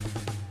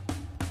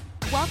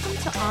Welcome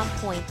to On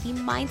Point, the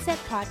mindset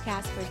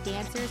podcast for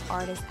dancers,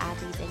 artists,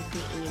 athletes, and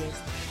creatives,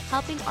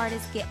 helping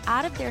artists get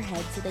out of their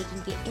heads so they can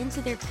get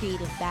into their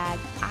creative bag.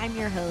 I'm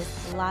your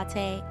host,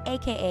 Latte,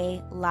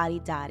 aka Lottie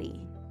Dottie.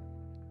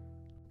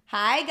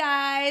 Hi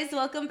guys,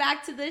 welcome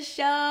back to the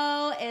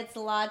show. It's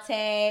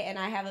Latte, and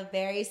I have a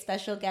very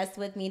special guest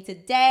with me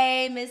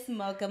today, Miss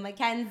Mocha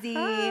McKenzie.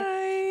 Hi.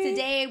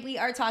 Today we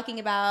are talking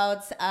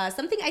about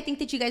something I think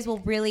that you guys will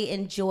really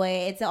enjoy.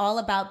 It's all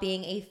about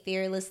being a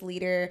fearless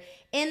leader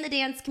in the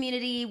dance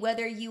community,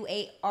 whether you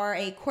are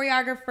a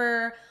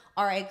choreographer,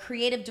 are a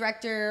creative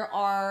director,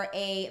 are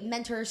a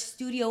mentor,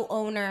 studio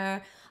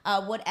owner,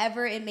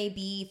 whatever it may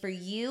be for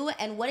you,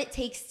 and what it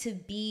takes to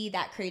be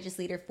that courageous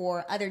leader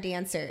for other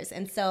dancers.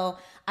 And so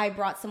I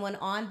brought someone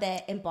on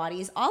that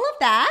embodies all of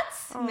that.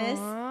 Aww. Miss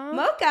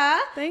Mocha.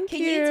 Thank you.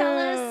 Can you tell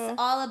us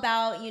all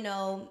about,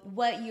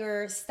 what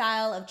your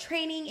style of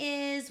training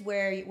is,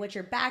 what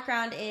your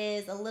background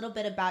is, a little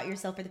bit about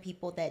yourself for the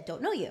people that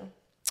don't know you?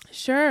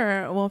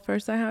 Sure. Well,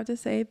 first I have to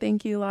say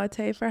thank you,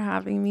 Latte, for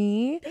having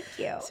me. Thank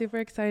you. Super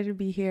excited to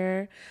be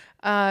here.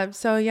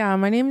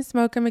 My name is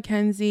Mocha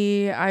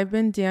McKenzie. I've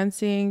been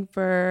dancing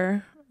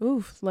for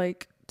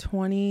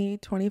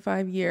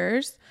 25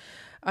 years.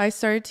 I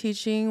started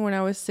teaching when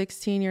I was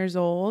 16 years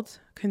old,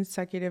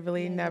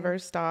 consecutively, never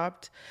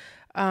stopped.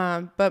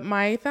 But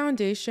my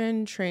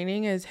foundation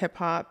training is hip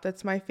hop.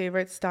 That's my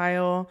favorite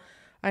style.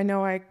 I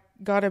know I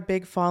got a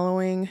big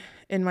following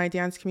in my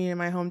dance community in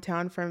my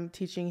hometown from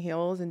teaching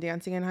heels and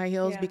dancing in high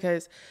heels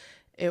because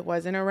it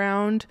wasn't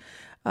around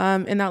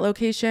in that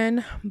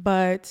location.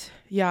 But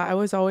yeah, I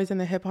was always in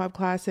the hip hop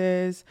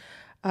classes.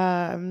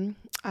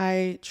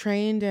 I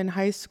trained in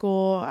high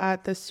school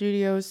at the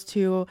studios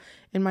too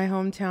in my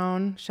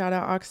hometown. Shout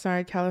out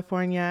Oxnard,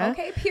 California.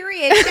 Okay,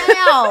 period. Shout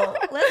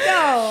out. Let's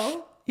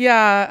go.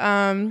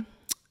 Yeah.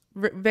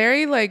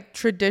 Very like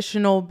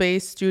traditional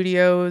based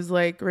studios,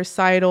 like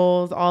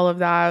recitals, all of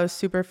that. It was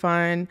super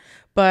fun.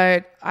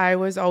 But I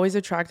was always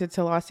attracted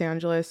to Los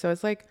Angeles. So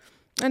it's like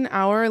an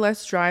hour or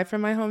less drive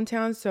from my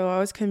hometown. So I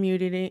was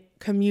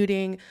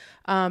commuting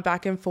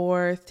back and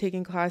forth,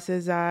 taking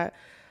classes at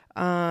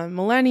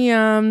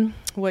Millennium,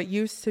 what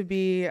used to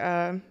be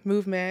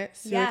Movement.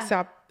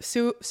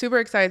 Super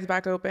excited it's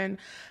back open.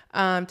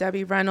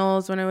 Debbie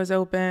Reynolds when it was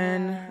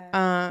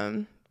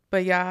open.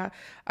 But yeah,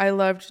 I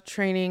loved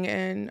training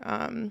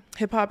in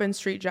hip hop and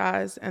street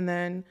jazz. And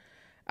then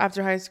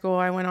after high school,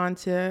 I went on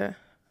to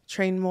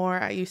train more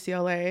at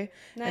UCLA.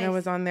 Nice. And I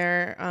was on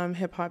their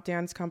hip hop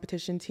dance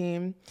competition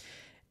team.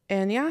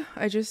 And yeah,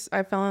 I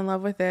fell in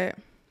love with it.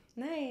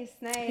 Nice.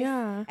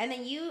 Yeah. And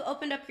then you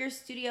opened up your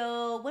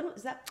studio. When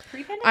was that?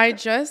 Pre-pandemic? I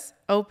just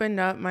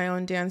opened up my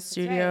own dance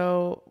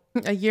studio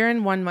a year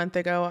and 1 month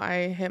ago.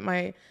 I hit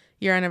my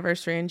year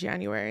anniversary in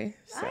January.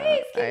 So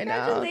nice. I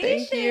know.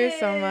 Thank you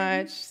so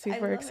much.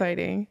 Super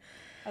exciting.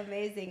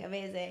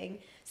 Amazing.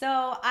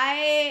 So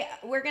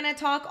we're gonna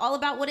talk all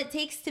about what it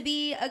takes to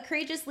be a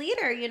courageous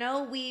leader.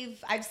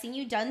 I've seen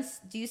you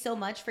do so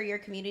much for your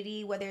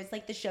community, whether it's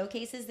like the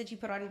showcases that you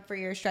put on for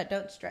your Strut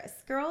Don't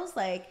Stress girls,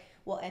 and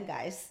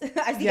guys.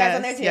 I see guys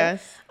on there too.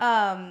 Yes.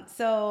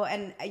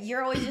 And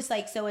you're always just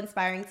like so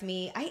inspiring to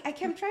me. I'm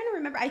trying to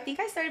remember. I think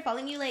I started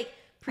following you like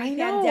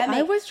pre-pandemic.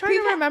 I was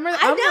trying to remember.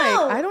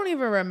 I don't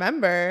even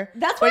remember.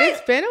 But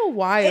it's been a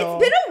while.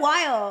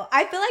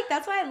 I feel like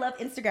that's why I love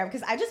Instagram,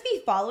 because I just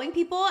be following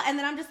people and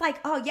then I'm just like,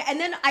 oh yeah. And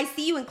then I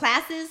see you in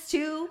classes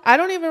too. I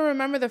don't even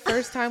remember the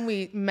first time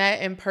we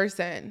met in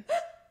person.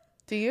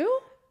 Do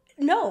you?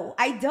 No,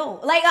 I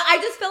don't. Like, I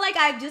just feel like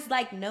I've just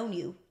like known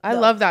you. I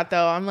love that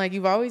though. I'm like,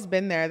 you've always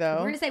been there though.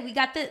 We're gonna say we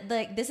got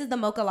this is the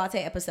Mocha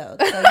Latte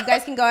episode, so you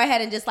guys can go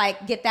ahead and just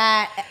like get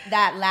that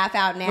laugh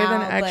out now. With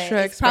an extra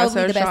but it's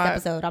probably the best shot.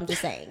 episode. I'm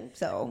just saying.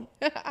 So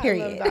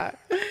period. I love that.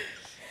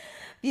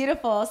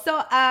 Beautiful.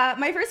 So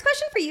my first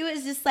question for you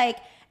is just like,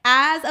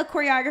 as a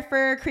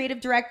choreographer,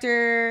 creative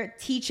director,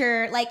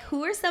 teacher, like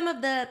who are some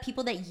of the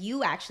people that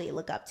you actually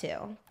look up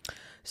to?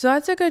 So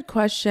that's a good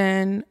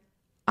question.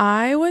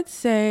 I would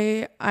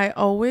say I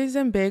always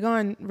am big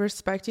on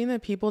respecting the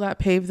people that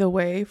pave the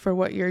way for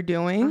what you're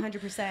doing.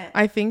 100%.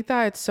 I think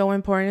that it's so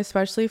important,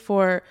 especially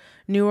for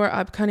newer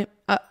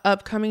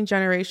upcoming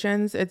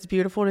generations. It's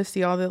beautiful to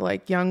see all the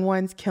like young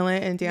ones killing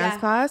it in dance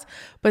class.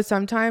 But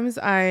sometimes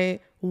I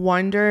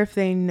wonder if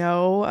they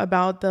know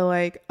about the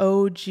like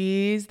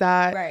OGs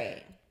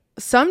that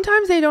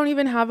sometimes they don't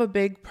even have a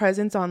big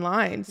presence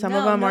online. Some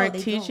of them aren't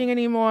teaching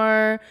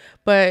anymore.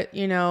 But,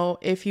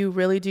 if you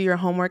really do your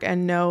homework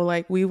and know,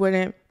 like, we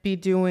wouldn't be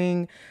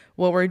doing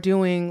what we're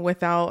doing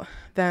without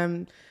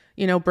them,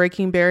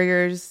 breaking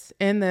barriers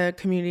in the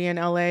community in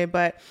LA.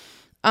 But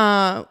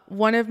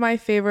one of my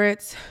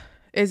favorites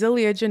is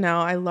Aaliyah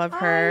Janelle. I love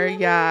her.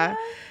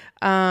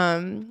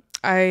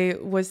 I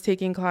was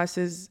taking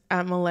classes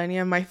at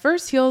Millennium. My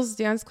first heels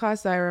dance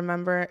class that I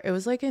remember, it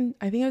was like in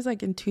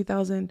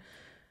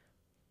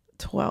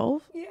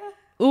 2012.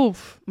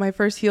 My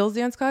first heels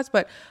dance class.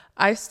 But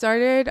I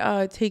started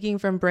taking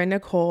from Brenda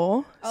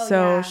Cole.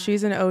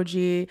 She's an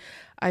OG.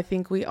 I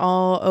think we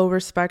all owe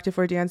respect if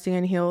we're dancing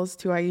in heels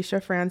to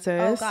Aisha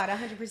Francis. Oh God,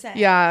 100%.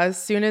 Yeah,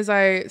 as soon as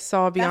I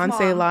saw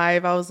Beyonce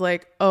live, I was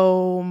like,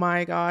 oh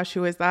my gosh,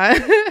 who is that?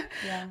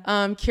 Yeah.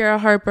 Kira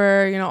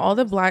Harper, you know, all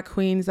the Black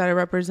queens that are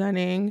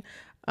representing.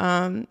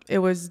 It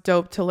was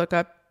dope to look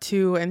up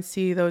to and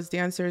see those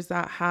dancers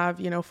that have,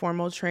 you know,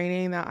 formal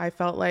training, that I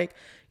felt like,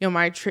 you know,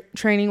 my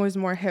training was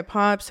more hip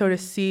hop. So to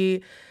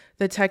see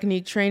the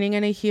technique training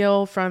in a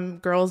heel from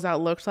girls that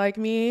looked like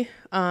me,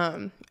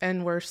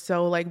 and were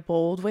so like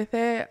bold with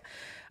it,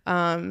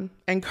 and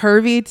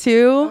curvy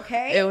too.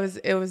 Okay.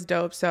 It was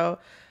dope. So,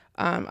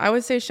 I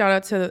would say shout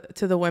out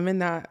to the women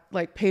that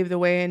like paved the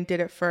way and did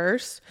it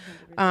first.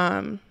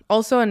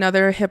 Also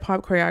another hip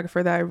hop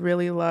choreographer that I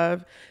really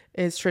love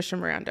is Trisha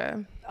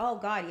Miranda. Oh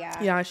God,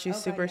 yeah. Yeah, she's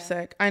super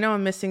sick. I know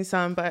I'm missing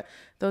some, but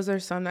those are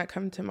some that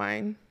come to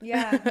mind.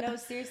 Yeah, no,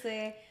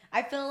 seriously.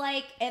 I feel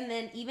like, and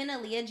then even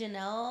Aaliyah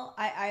Janelle,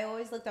 I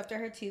always looked up to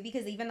her too,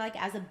 because even like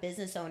as a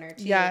business owner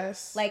too.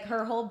 Yes. Like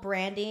her whole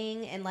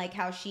branding and like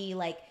how she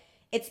like,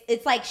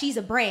 it's like she's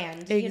a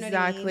brand. Exactly. You know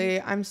what I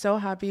mean? I'm so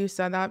happy you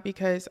said that,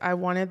 because I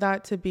wanted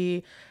that to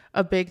be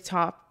a big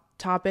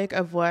topic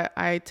of what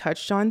I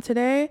touched on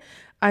today.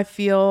 I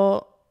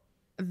feel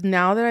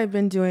now that I've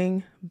been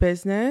doing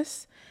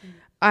business,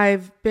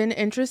 I've been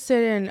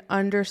interested in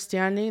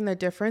understanding the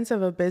difference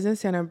of a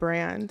business and a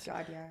brand.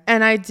 God, yeah.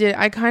 And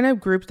I kind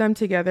of grouped them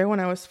together when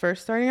I was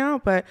first starting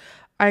out, but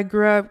I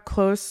grew up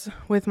close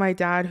with my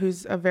dad,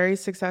 who's a very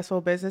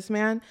successful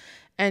businessman.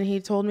 And he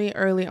told me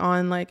early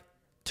on, like,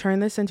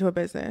 turn this into a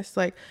business.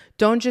 Like,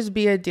 don't just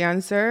be a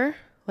dancer.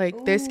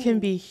 Like, this can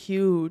be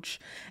huge.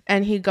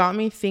 And he got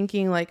me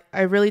thinking, like,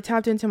 I really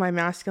tapped into my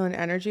masculine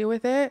energy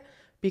with it,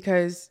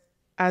 because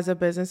as a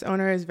business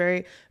owner is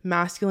very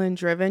masculine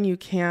driven. You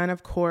can,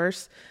 of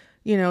course,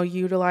 you know,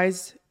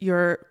 utilize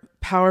your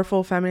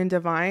powerful feminine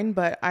divine,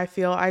 but I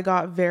feel I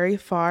got very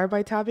far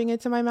by tapping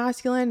into my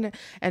masculine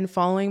and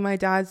following my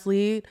dad's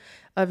lead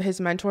of his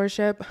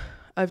mentorship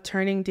of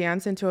turning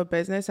dance into a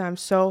business. And I'm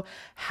so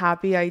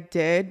happy I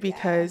did,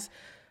 because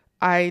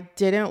I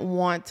didn't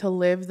want to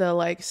live the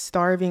like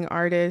starving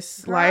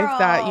artist life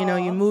that, you know,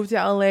 you move to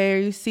LA or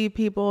you see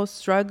people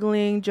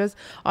struggling, just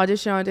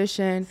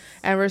audition,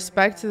 and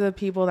respect to the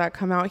people that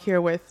come out here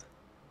with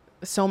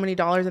so many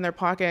dollars in their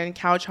pocket and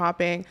couch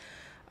hopping.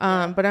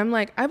 But I'm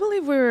like, I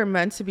believe we were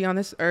meant to be on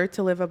this earth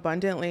to live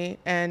abundantly,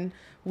 and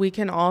we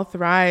can all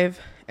thrive.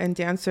 And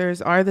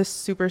dancers are the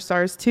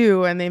superstars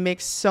too. And they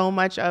make so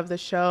much of the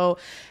show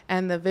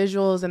and the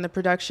visuals and the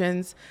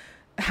productions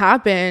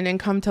happen and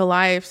come to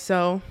life.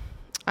 So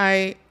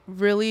I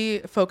really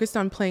focused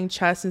on playing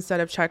chess instead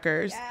of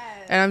checkers.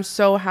 Yes. And I'm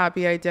so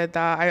happy I did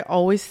that. I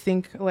always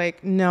think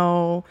like,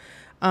 no,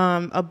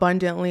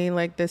 abundantly,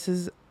 like this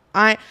is,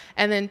 and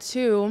then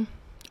two,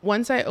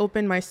 once I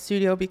opened my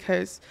studio,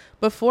 because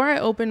before I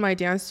opened my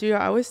dance studio,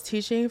 I was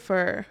teaching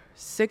for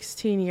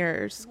 16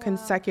 years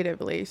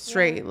consecutively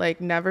straight, like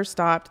never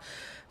stopped,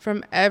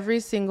 from every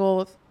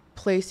single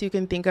place you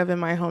can think of in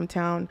my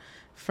hometown,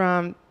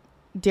 from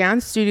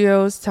dance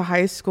studios to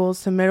high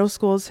schools to middle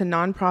schools to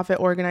nonprofit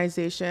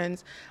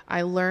organizations.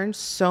 I learned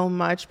so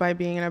much by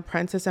being an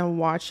apprentice and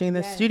watching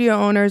the studio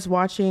owners,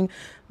 watching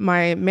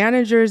my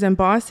managers and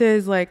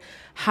bosses, like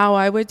how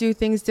I would do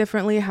things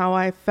differently, how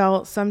I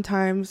felt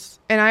sometimes.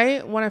 And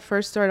I want to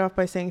first start off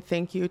by saying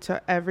thank you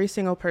to every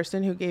single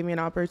person who gave me an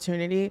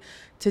opportunity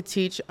to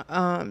teach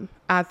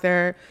at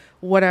their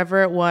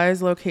whatever it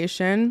was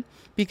location,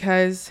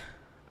 because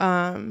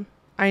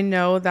I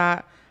know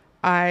that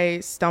I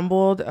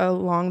stumbled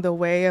along the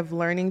way of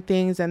learning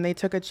things, and they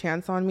took a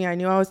chance on me. I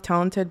knew I was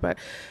talented, but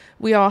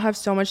we all have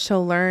so much to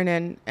learn,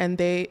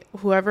 and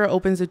whoever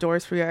opens the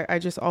doors for you, I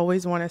just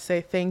always want to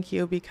say thank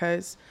you,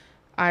 because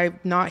I'm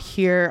not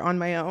here on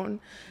my own.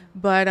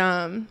 But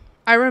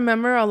I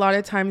remember a lot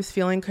of times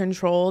feeling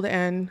controlled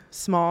and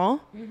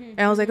small. And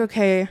I was like,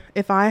 okay,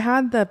 if I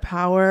had the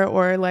power,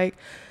 or like,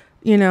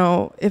 you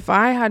know, if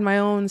I had my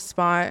own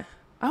spot,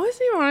 I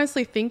wasn't even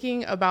honestly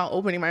thinking about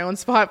opening my own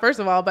spot, first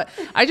of all, but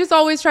I just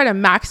always try to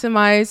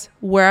maximize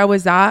where I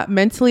was at.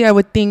 Mentally, I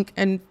would think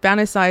and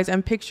fantasize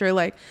and picture,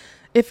 like,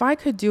 if I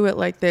could do it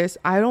like this,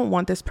 I don't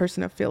want this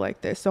person to feel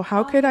like this. So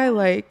how could I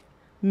like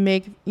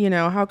make, you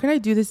know, how can I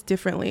do this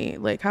differently?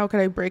 Like, how could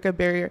I break a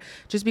barrier?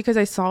 Just because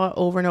I saw it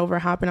over and over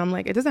happen, I'm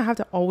like, it doesn't have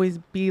to always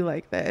be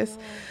like this.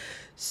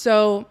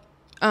 So,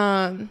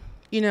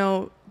 you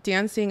know,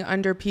 dancing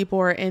under people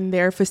or in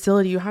their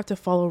facility, you have to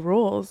follow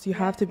rules. You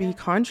have to be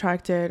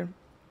contracted,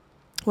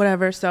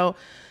 whatever. So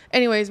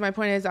anyways, my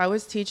point is, I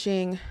was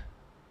teaching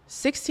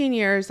 16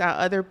 years at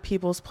other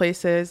people's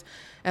places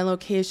and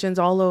locations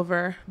all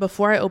over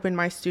before I opened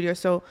my studio.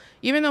 So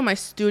even though my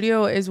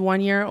studio is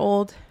 1 year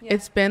old,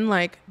 it's been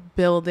like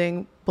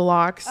building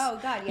blocks,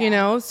 you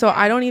know? So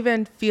I don't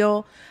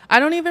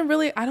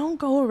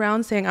go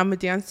around saying I'm a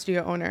dance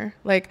studio owner.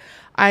 Like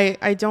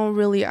I don't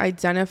really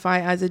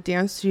identify as a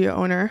dance studio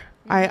owner.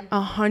 I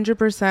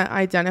 100%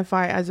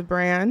 identify as a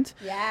brand.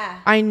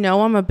 I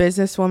know I'm a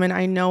businesswoman.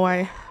 I know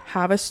I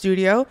have a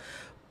studio,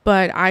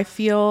 but I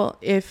feel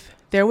if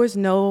there was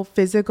no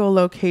physical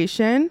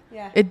location,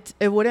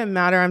 it wouldn't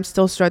matter. I'm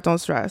still stress, don't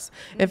stress.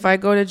 If I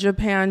go to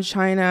Japan,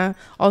 China,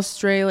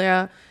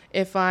 Australia,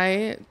 if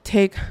I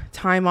take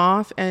time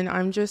off and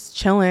I'm just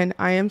chilling,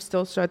 I am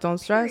still stress, don't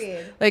stress.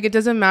 Period. Like, it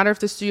doesn't matter if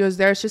the studio's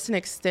there. It's just an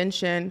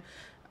extension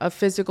of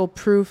physical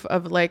proof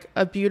of like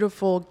a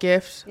beautiful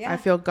gift I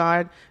feel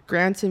God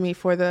granted me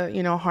for the,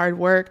 you know, hard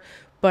work.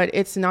 But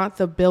it's not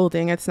the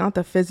building. It's not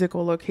the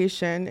physical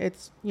location.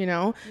 It's, you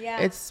know,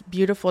 it's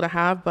beautiful to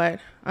have. But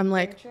I'm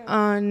like,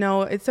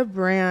 no, it's a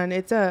brand.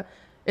 It's a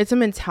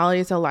mentality.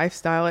 It's a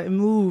lifestyle. It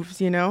moves,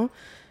 you know.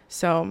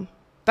 So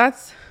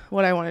that's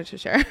what I wanted to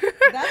share.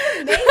 That's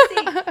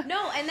amazing.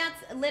 No, and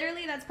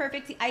that's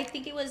perfect. I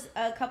think it was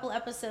a couple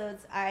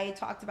episodes I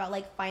talked about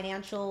like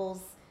financials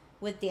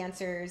with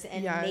dancers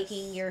and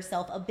making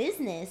yourself a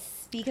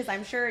business, because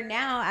I'm sure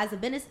now as a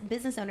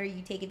business owner,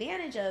 you take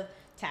advantage of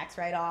tax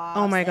write-offs.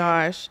 Oh my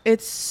gosh.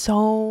 It's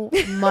so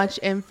much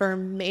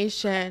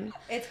information.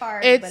 It's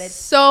hard. It's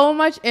so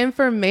much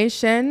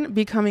information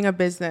becoming a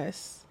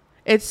business.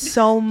 It's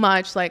so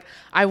much. Like,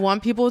 I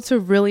want people to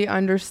really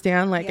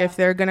understand, like, if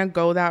they're going to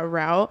go that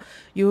route,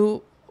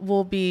 you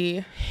will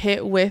be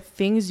hit with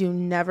things you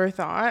never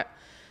thought.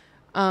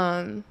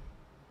 But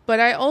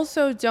I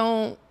also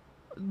don't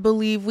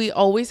believe we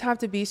always have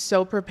to be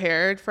so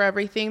prepared for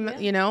everything that,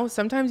 you know.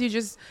 Sometimes you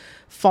just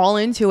fall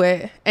into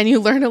it and you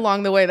learn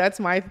along the way. That's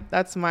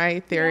my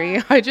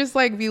theory. I just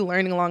like be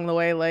learning along the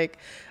way, like,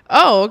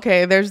 oh,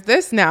 okay, there's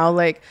this now.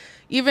 Like,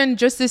 even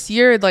just this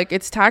year, like,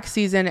 it's tax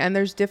season and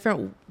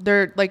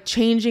they're like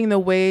changing the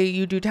way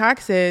you do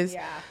taxes,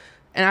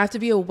 and I have to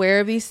be aware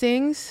of these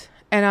things.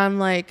 And I'm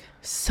like,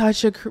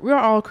 we're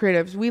all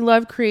creatives. We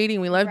love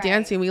creating, we love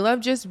dancing, we love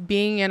just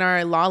being in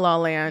our la la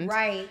land,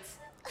 right?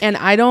 And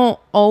I don't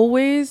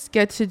always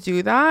get to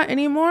do that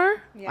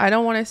anymore. I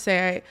don't want to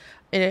say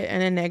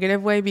in a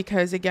negative way,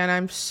 because again,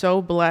 I'm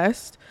so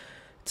blessed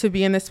to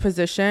be in this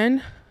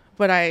position.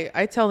 But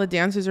I tell the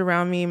dancers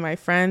around me, my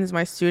friends,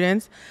 my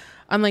students,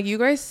 I'm like, you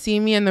guys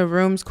see me in the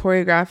rooms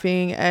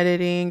choreographing,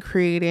 editing,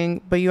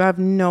 creating, but you have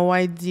no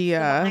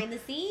idea. Behind the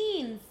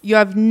scenes. You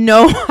have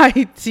no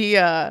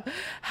idea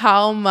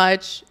how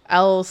much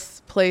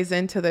else plays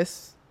into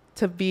this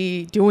to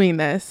be doing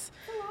this.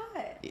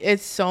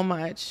 It's so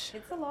much.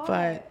 It's a lot.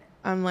 But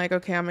I'm like,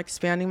 okay, I'm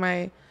expanding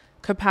my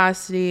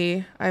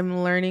capacity.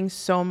 I'm learning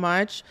so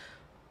much,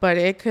 but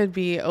it could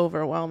be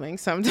overwhelming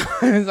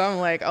sometimes. I'm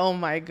like, oh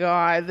my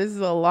God, this is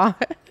a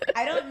lot.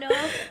 I don't know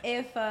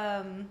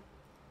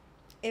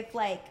if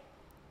like,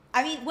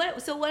 I mean,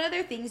 what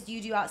other things do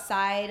you do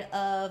outside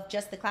of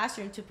just the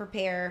classroom to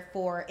prepare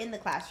for in the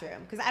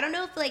classroom? Because I don't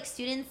know if like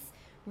students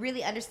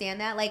really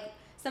understand that. Like,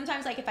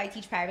 sometimes, like, if I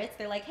teach privates,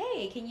 they're like,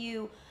 hey, can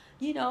you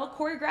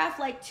choreograph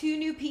like 2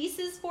 new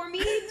pieces for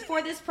me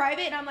for this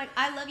private? And I'm like,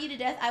 I love you to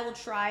death. I will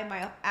try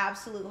my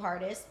absolute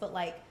hardest. But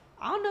like,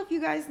 I don't know if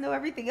you guys know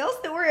everything else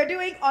that we're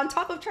doing on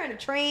top of trying to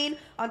train,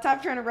 on top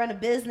of trying to run a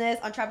business,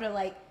 on top of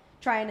like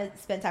trying to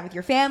spend time with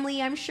your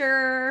family, I'm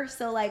sure.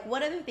 So like,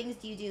 what other things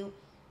do you do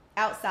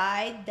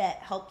outside that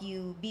help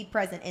you be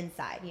present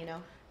inside, you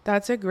know?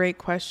 That's a great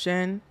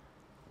question.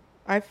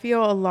 I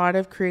feel a lot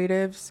of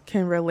creatives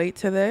can relate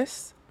to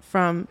this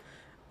from,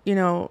 you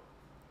know,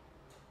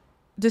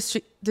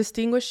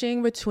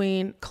 distinguishing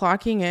between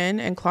clocking in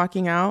and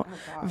clocking out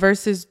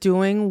versus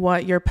doing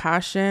what you're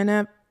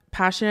passionate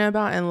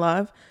about and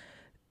love.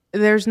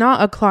 There's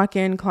not a clock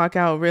in, clock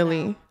out,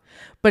 really. No.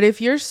 But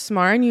if you're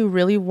smart and you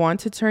really want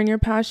to turn your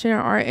passion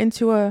or art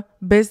into a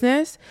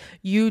business,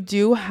 you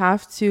do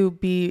have to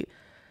be,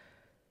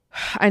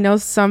 I know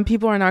some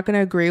people are not going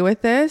to agree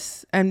with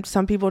this and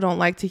some people don't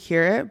like to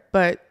hear it,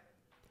 but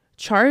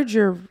charge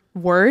your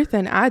worth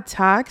and add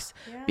tax,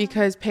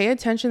 because pay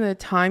attention to the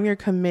time you're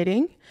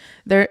committing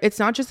there. It's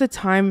not just the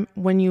time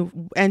when you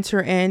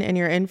enter in and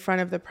you're in front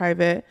of the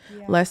private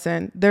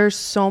lesson. There's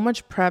so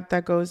much prep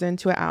that goes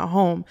into it at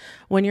home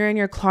when you're in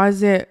your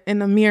closet, in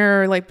the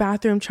mirror, like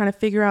bathroom, trying to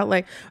figure out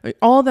like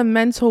all the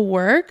mental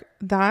work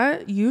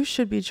that you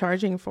should be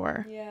charging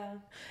for.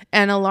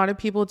 And a lot of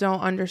people don't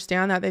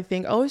understand that. They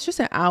think, oh, it's just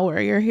an hour,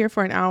 you're here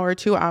for an hour,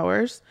 2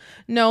 hours.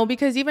 No,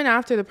 because even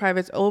after the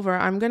private's over,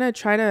 I'm gonna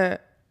try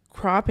to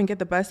crop and get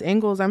the best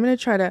angles. I'm going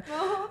to try to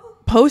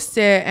post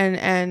it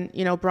and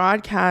you know,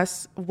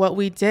 broadcast what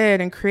we did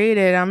and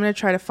created. I'm going to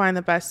try to find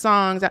the best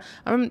songs.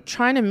 I'm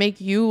trying to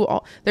make you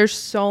all, there's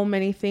so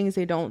many things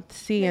they don't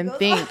see and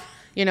think,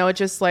 you know, it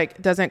just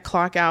like doesn't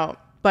clock out.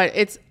 But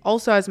it's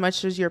also as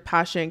much as your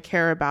passion and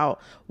care about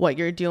what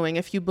you're doing.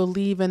 If you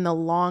believe in the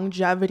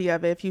longevity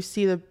of it, if you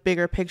see the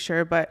bigger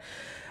picture. But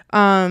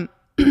I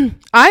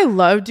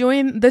love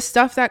doing the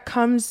stuff that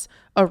comes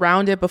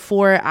around it,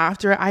 before,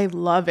 after. I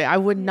love it. I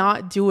would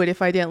not do it if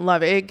I didn't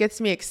love it. It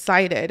gets me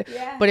excited.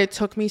 But it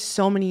took me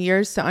so many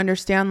years to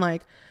understand,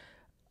 like,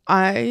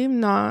 I'm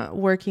not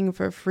working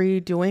for free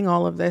doing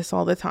all of this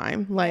all the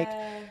time. Like,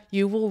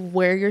 you will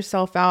wear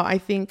yourself out. I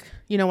think,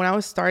 you know, when I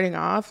was starting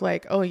off,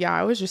 like, oh yeah,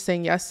 I was just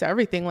saying yes to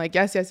everything. Like,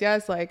 yes,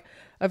 like,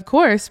 of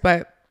course.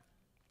 But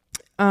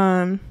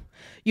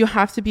you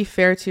have to be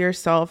fair to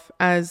yourself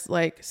as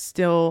like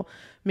still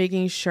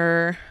making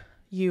sure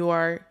you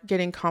are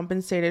getting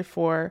compensated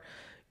for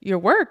your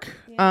work.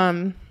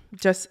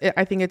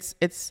 I think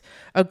it's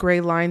a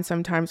gray line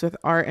sometimes with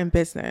art and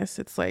business.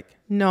 It's like,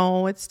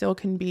 no, it still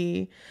can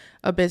be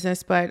a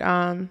business, but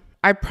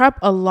I prep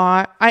a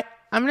lot. I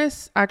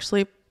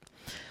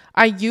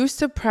used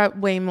to prep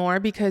way more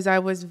because I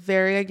was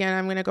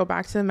I'm going to go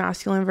back to the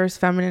masculine versus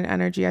feminine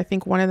energy. I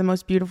think one of the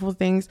most beautiful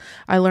things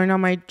I learned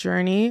on my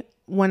journey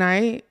when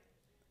I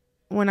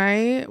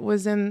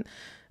was in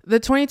the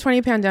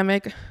 2020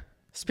 pandemic,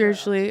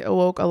 spiritually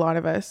awoke a lot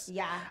of us.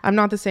 Yeah. I'm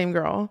not the same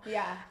girl.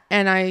 Yeah.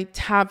 And I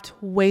tapped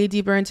way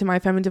deeper into my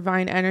feminine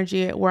divine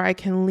energy where I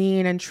can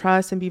lean and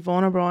trust and be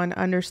vulnerable and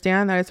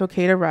understand that it's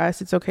okay to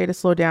rest. It's okay to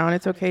slow down.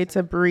 It's okay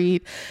to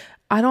breathe.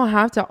 I don't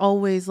have to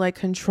always like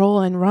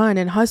control and run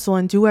and hustle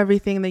and do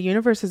everything. The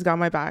universe has got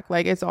my back.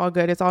 Like, it's all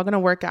good. It's all going to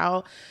work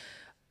out.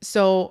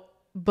 So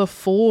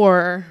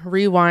before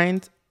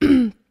Rewind,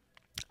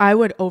 I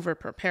would over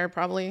prepare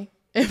probably.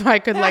 If I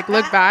could like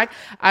look back,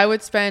 I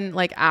would spend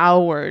like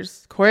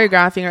hours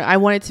choreographing, or I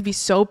want it to be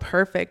so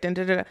perfect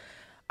and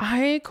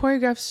I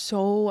choreograph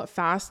so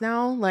fast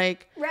now.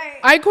 Like,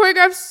 I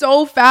choreograph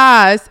so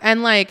fast,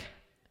 and like,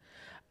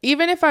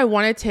 even if I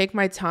want to take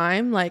my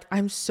time, like,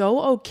 I'm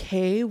so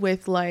okay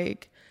with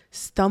like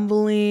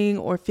stumbling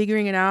or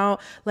figuring it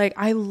out. Like,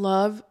 I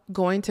love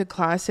going to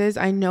classes.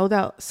 I know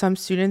that some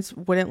students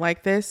wouldn't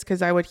like this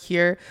because I would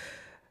hear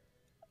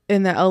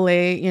in the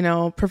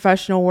LA,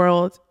 professional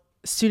world,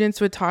 students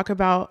would talk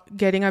about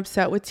getting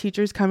upset with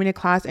teachers coming to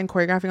class and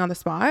choreographing on the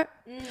spot.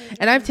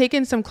 And I've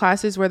taken some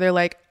classes where they're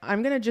like,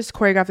 I'm going to just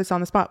choreograph this on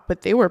the spot,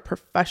 but they were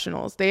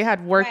professionals. They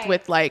had worked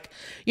with like,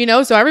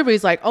 so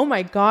everybody's like, oh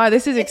my God,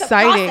 this is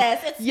exciting.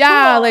 It's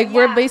cool. Like,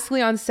 we're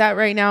basically on set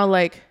right now.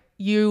 Like,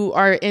 you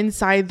are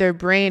inside their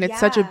brain. It's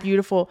such a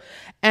beautiful,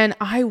 and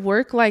I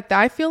work like that.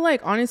 I feel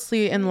like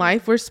honestly in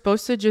life, we're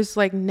supposed to just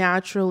like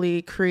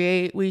naturally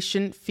create. We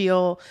shouldn't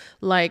feel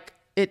like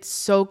it's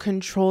so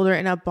controlled or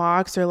in a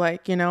box or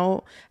like,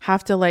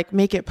 have to like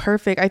make it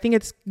perfect. I think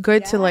it's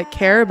good to like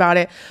care about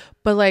it,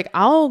 but like,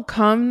 I'll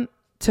come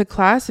to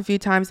class a few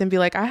times and be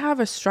like, I have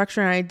a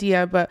structure and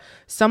idea, but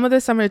some of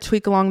this I'm going to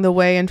tweak along the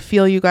way and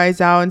feel you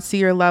guys out and see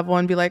your level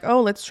and be like,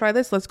 oh, let's try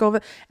this. Let's go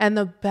over. And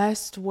the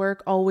best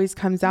work always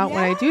comes out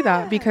when I do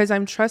that, because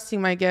I'm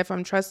trusting my gift.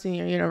 I'm trusting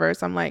your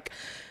universe. I'm like,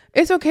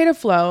 it's okay to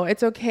flow.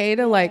 It's okay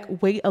to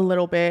like wait a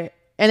little bit.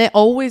 And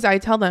I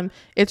tell them,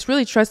 it's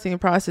really trusting the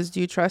process. Do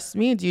you trust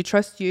me? Do you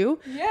trust you?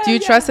 Do you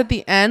trust at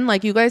the end?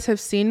 Like, you guys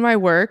have seen my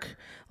work,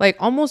 like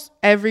almost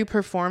every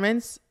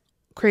performance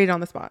created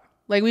on the spot.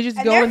 Like, we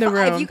just go in the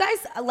room. If you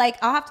guys like,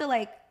 I'll have to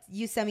like,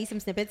 you send me some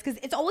snippets because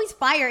it's always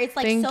fire. It's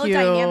like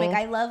dynamic.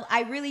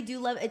 I really do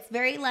love, it's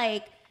very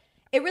like,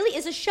 it really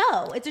is a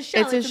show. It's a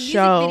show. It's a music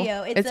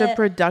video. It's a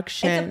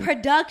production.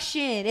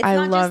 It's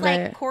not just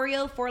like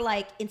choreo for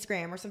like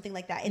Instagram or something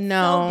like that. It's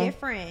so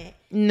different.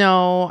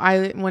 No,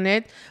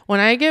 when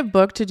I get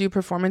booked to do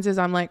performances,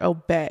 I'm like, oh,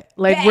 bet.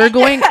 Like, we're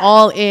going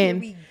all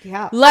in. Here we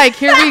go. Like,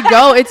 here we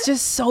go. It's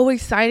just so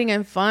exciting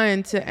and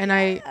fun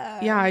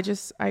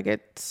I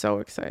get so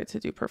excited to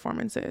do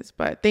performances.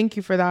 But thank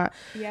you for that.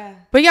 Yeah.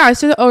 But yeah,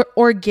 it's just an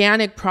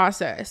organic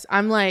process.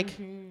 I'm like,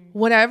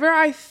 whatever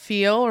I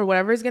feel or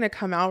whatever is going to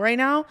come out right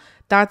now,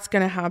 that's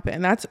going to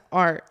happen. That's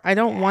art. I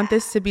don't want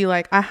this to be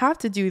like, I have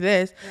to do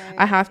this.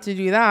 I have to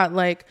do that.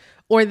 Like,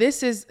 or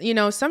this is,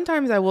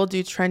 sometimes I will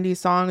do trendy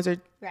songs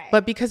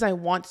but because I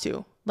want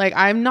to. Like,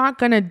 I'm not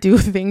going to do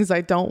things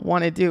I don't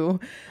want to do.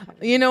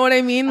 You know what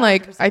I mean?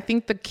 Like, 100%. I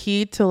think the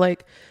key to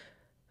like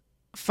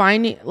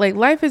finding, like,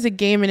 life is a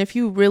game, and if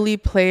you really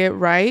play it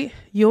right,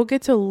 you'll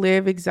get to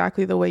live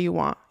exactly the way you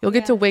want. You'll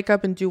get to wake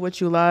up and do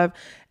what you love.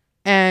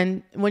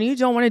 And when you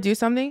don't want to do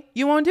something,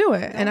 you won't do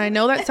it. And I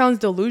know that sounds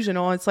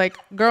delusional. It's like,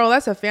 girl,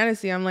 that's a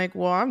fantasy. I'm like,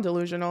 well, I'm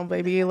delusional,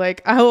 baby.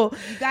 Like, I will.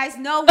 You guys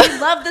know we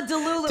love the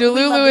Delulu.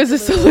 Delulu is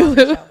a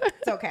Delulu.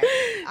 It's okay.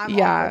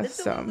 I'm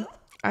so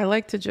I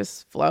like to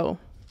just flow.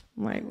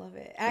 Like, I love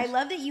it. And I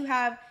love that you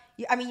have,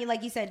 I mean,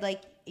 like you said,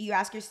 like, you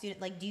ask your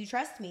student, like, do you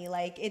trust me?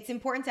 Like, it's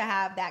important to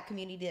have that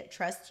community that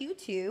trusts you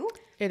too.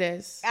 It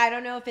is. I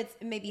don't know if it's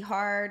maybe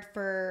hard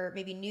for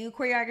maybe new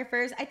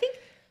choreographers. I think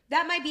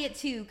that might be it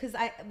too, because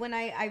when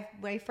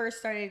I first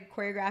started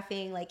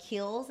choreographing like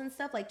heels and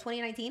stuff, like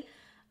 2019,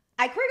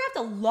 I choreographed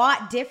a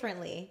lot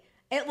differently.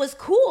 It was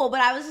cool,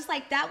 but I was just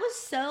like, that was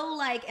so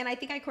like, and I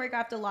think I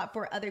choreographed a lot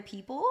for other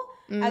people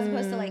as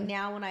opposed to like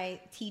now when I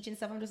teach and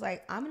stuff, I'm just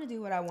like, I'm gonna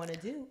do what I want to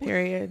do.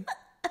 Period.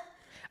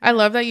 I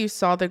love that you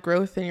saw the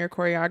growth in your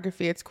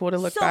choreography. It's cool to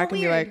look back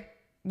and be like,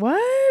 what?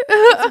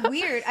 It's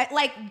weird.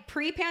 Like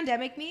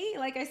pre-pandemic me,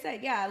 like I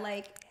said,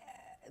 like.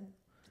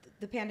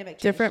 The pandemic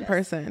different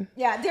person.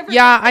 Different.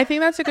 I think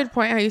that's a good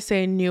point how you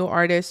say new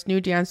artists, new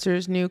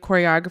dancers, new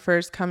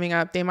choreographers coming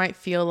up. They might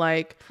feel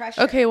like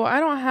pressure. Okay, well, I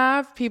don't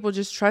have people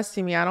just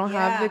trusting me. I don't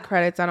have the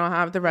credits. I don't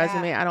have the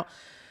resume.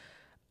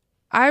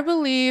 I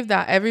believe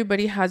that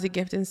everybody has a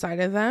gift inside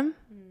of them.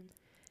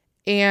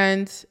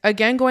 And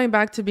again, going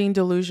back to being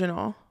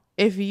delusional,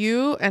 if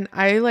you, and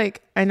I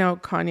know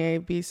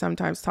Kanye be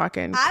sometimes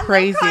talking I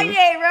crazy. love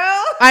Kanye,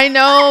 bro. I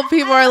know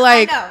people are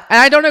like, and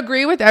I don't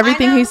agree with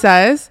everything he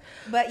says.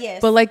 But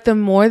yes. But like the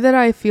more that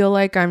I feel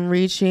like I'm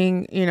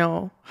reaching,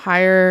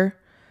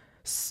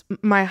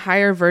 my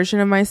higher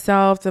version of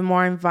myself, the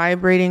more I'm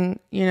vibrating,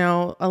 in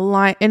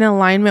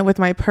alignment with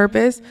my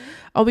purpose.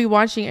 I'll be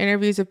watching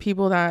interviews of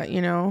people that,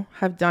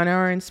 have done it or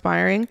are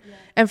inspiring. Yeah.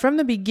 And from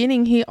the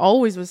beginning, he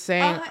always was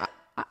saying,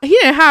 he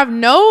didn't have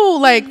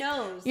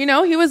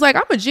he was like,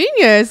 I'm a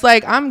genius.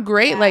 Like, I'm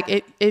great. Yeah.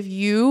 Like if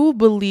you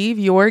believe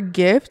your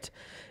gift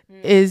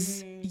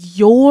is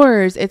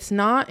yours, it's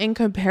not in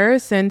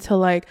comparison to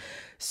like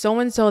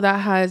so-and-so that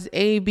has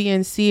A, B,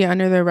 and C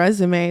under their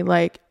resume.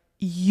 Like,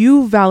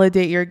 you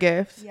validate your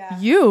gift. Yeah.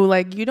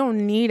 You don't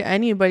need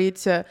anybody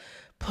to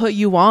put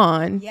you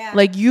on. Yeah.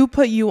 Like, you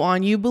put you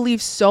on. You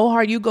believe so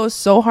hard. You go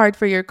so hard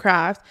for your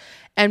craft.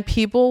 And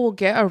people will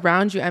get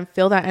around you and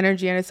feel that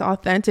energy, and it's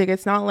authentic.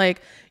 It's not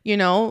like,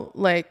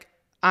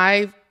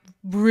 I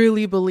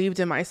really believed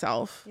in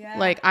myself. Yeah.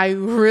 Like, I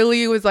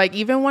really was like,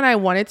 even when I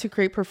wanted to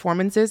create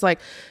performances, like,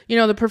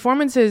 the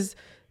performances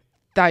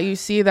that you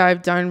see that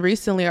I've done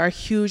recently are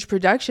huge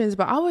productions,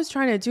 but I was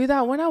trying to do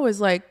that when I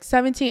was like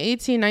 17,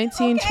 18,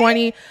 19,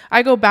 20.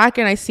 I go back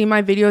and I see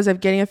my videos of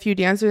getting a few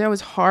dancers. It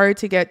was hard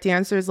to get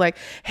dancers like,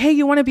 hey,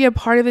 you want to be a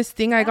part of this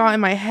thing I got in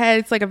my head?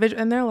 It's like a vision.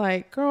 And they're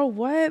like, girl,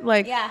 what?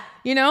 Like,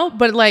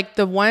 but like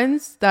the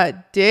ones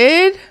that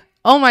did,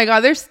 oh my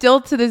God, they're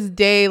still to this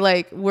day,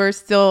 like we're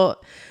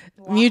still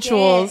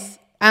mutuals.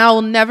 And I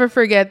will never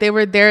forget, they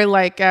were there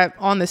like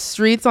on the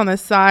streets, on the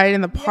side,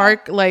 in the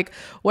park, like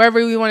wherever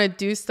we want to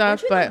do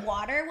stuff. But in the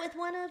water with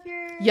one of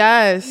your...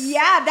 Yes. Yeah,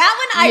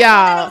 that one I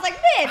saw and I was like,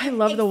 man, I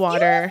love the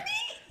water. Me?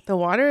 The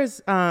water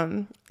is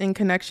in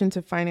connection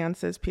to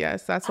finances,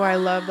 P.S. That's why I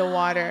love the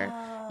water.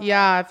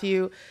 Yeah, if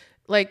you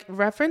like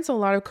reference a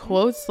lot of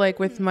quotes, like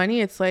with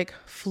money, it's like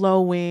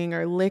flowing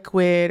or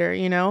liquid or,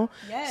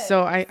 Yes.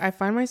 So I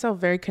find myself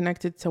very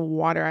connected to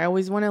water. I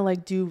always want to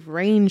like do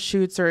rain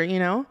shoots or,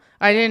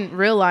 I didn't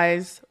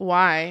realize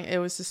why. It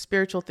was a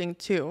spiritual thing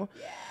too.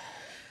 Yeah.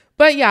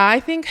 But yeah, I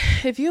think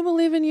if you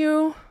believe in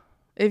you,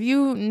 if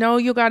you know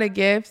you got a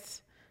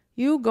gift,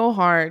 you go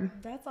hard.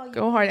 That's all you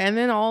go hard. And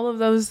then all of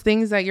those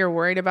things that you're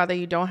worried about that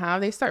you don't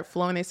have, they start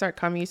flowing, they start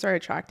coming, you start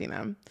attracting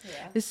them.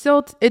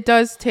 Yeah. It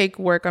does take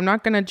work. I'm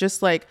not going to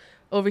just like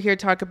over here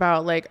talk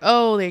about like,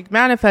 oh, like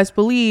manifest,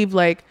 believe,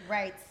 like,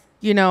 right.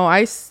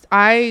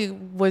 I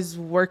was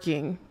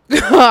working.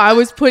 I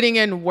was putting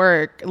in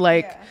work,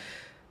 like, yeah.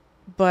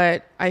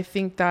 But I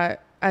think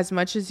that as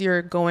much as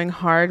you're going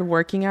hard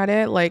working at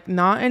it, like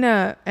not in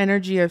a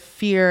energy of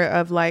fear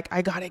of like,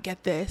 I gotta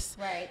get this.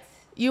 Right.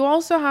 You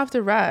also have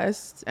to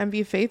rest and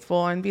be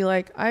faithful and be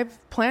like, I've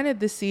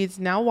planted the seeds.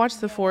 Now watch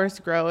the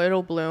forest grow.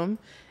 It'll bloom.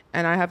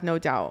 And I have no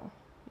doubt.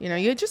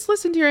 You just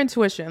listen to your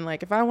intuition.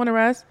 Like if I want to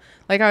rest,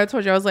 like I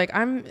told you, I was like,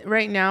 I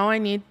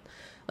need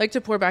like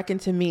to pour back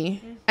into me.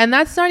 Mm-hmm. And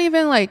that's not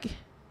even like,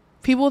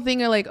 people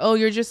think like, oh,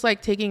 you're just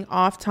like taking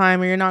off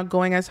time or you're not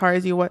going as hard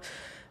as you want.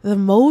 The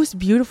most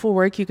beautiful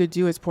work you could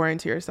do is pour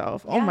into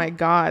yourself. Yeah. Oh my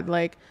God.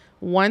 Like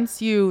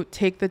once you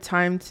take the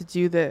time to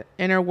do the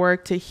inner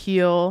work, to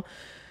heal,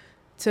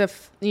 to,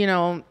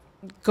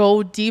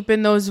 go deep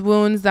in those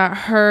wounds that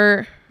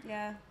hurt,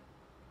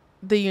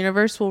 the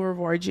universe will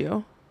reward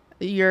you.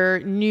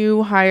 Your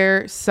new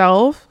higher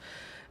self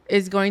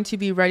is going to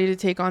be ready to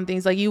take on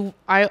things like you.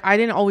 I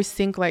didn't always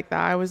think like that.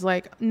 I was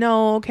like,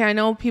 no, okay. I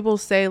know people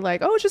say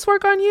like, oh, just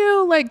work on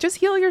you. Like, just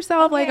heal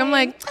yourself. Okay. Like, I'm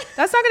like,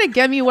 that's not going to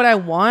get me what I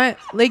want.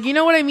 Like, you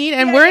know what I mean?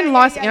 And we're in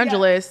Los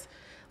Angeles.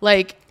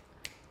 Like,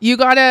 you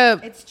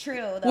gotta, it's true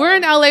though. We're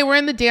in LA. We're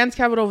in the dance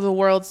capital of the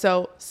world.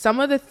 So some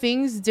of the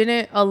things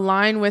didn't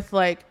align with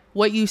like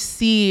what you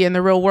see in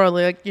the real world.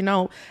 Like,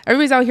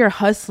 everybody's out here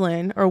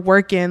hustling or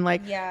working.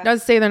 Like,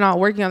 doesn't say they're not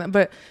working on it,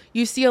 but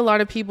you see a lot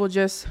of people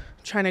just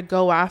trying to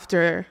go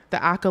after the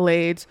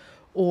accolades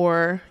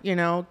or,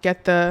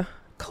 get the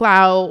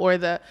clout or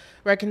the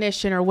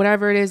recognition or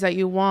whatever it is that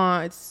you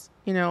want. It's,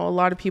 a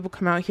lot of people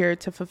come out here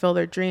to fulfill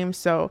their dreams.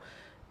 So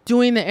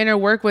doing the inner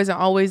work wasn't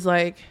always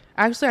like,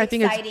 actually, I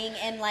think it's exciting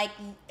and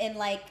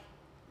like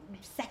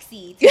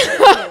sexy to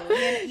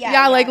do.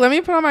 Yeah, like let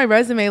me put on my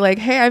resume like,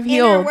 hey, I've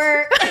healed. Inner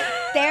work,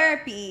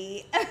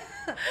 therapy.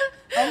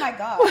 Oh my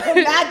God.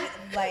 Imagine,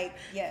 like,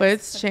 yes. But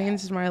it's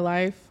changed my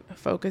life,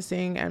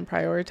 focusing and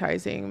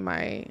prioritizing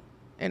my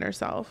inner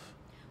self.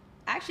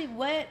 Actually,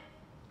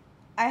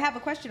 I have a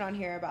question on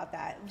here about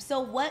that. So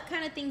what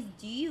kind of things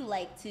do you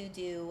like to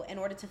do in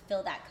order to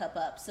fill that cup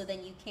up so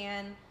then you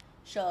can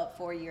show up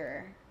for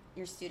your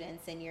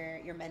students and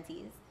your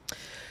mentees?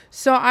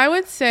 So I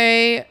would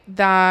say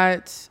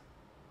that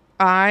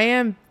I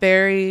am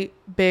very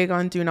big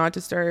on do not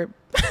disturb.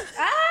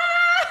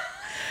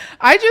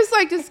 I just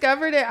like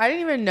discovered it. I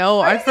didn't even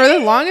know. For the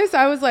longest,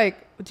 I was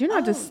like, do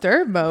not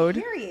disturb mode.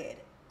 Period.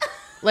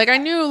 Like I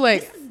knew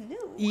like, this is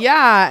new.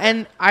 Yeah.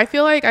 And I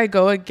feel like I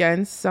go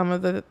against some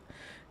of the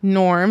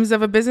norms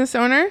of a business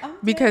owner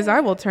because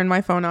I will turn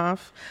my phone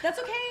off. That's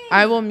okay.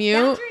 I will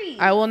mute. Boundaries.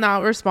 I will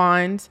not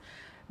respond.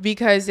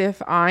 Because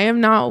if I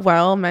am not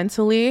well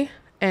mentally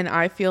and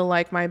I feel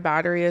like my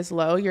battery is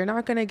low, you're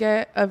not going to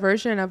get a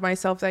version of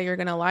myself that you're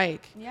going to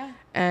like. Yeah.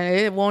 And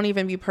it won't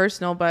even be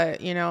personal,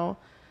 but you know,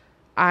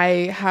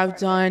 I have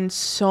done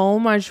so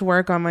much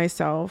work on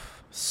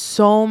myself.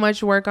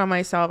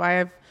 I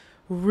have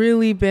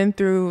really been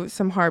through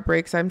some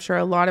heartbreaks. I'm sure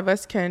a lot of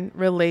us can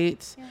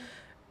relate,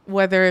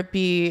 whether it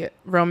be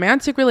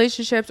romantic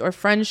relationships or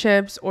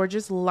friendships or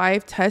just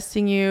life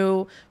testing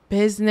you,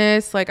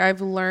 business. Like,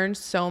 I've learned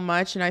so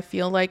much, and I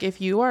feel like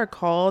if you are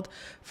called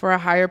for a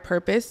higher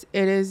purpose,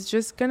 it is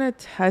just gonna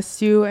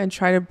test you and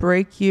try to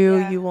break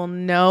you. You will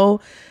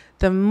know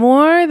the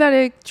more that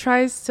it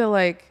tries to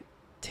like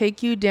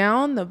take you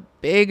down, the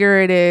bigger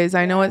it is.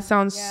 I know it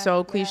sounds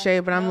so cliche,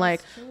 but I'm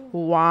like,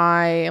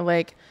 why?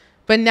 Like,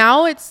 but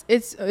now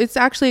it's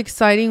actually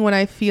exciting when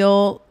I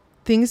feel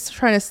things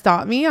trying to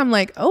stop me. I'm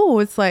like, oh,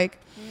 it's like,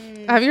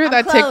 have you heard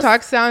that close.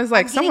 TikTok sound? It's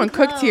like someone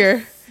cooked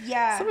here.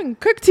 Yeah. Someone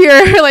cooked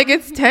here. Like,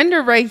 it's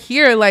tender right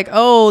here. Like,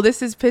 oh,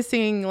 this is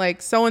pissing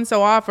like so and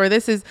so off, or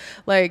this is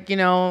like, you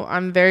know,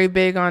 I'm very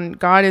big on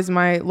God is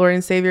my Lord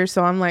and Savior.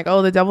 So I'm like,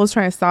 oh, the devil's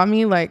trying to stop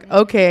me. Like,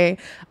 okay,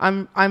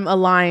 I'm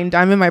aligned.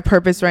 I'm in my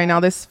purpose right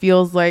now. This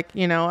feels like,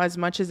 you know, as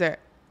much as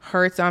it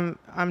hurts, I'm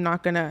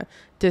not gonna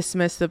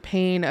dismiss the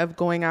pain of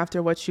going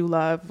after what you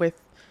love.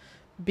 With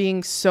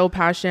being so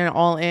passionate,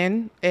 all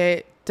in,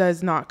 it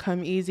does not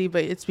come easy,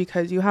 but it's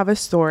because you have a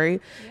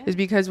story. It's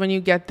because when you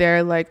get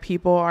there, like,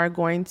 people are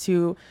going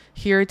to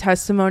hear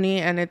testimony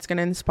and it's going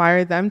to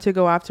inspire them to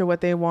go after what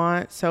they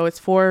want. So it's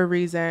for a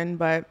reason.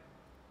 But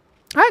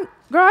I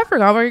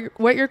forgot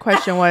what your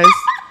question was.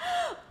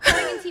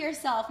 Pouring into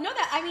yourself. No,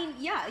 that, I mean,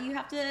 yeah, you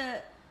have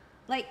to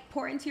like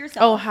pour into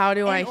yourself. Oh, how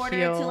do I heal? In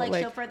order to like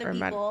show for other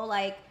people,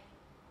 like,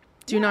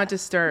 do not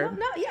disturb.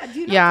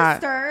 Do not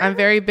disturb. I'm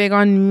very big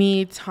on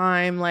me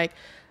time. Like,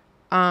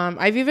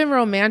 I've even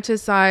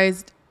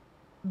romanticized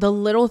the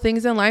little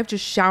things in life,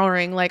 just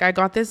showering. Like, I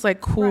got this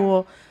like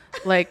cool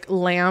like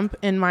lamp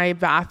in my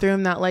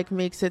bathroom that like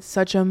makes it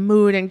such a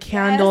mood, and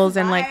candles,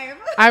 and like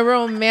I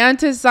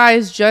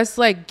romanticize just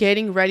like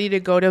getting ready to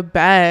go to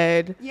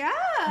bed. Yeah.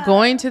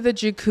 Going to the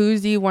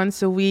jacuzzi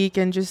once a week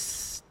and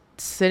just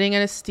sitting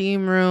in a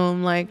steam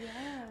room, like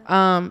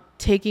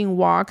taking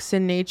walks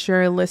in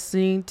nature,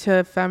 listening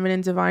to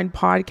Feminine Divine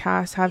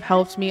podcasts have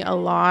helped me a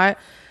lot.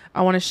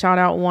 I want to shout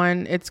out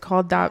one. It's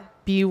called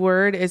That B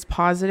Word is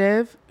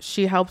Positive.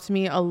 She helped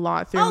me a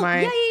lot through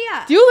my...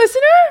 Yeah. Do you listen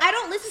to her? I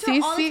don't listen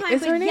to her all the time,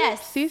 is her name?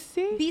 Yes.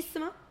 Cece? B.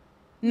 Simone?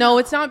 No,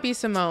 it's not B.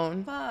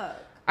 Simone. Fuck.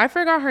 I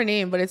forgot her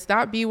name, but it's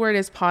That B Word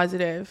is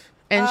Positive.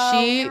 And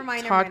she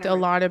talked a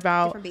lot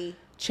about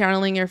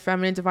channeling your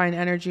feminine divine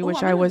energy,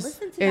 which I was...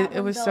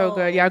 It was so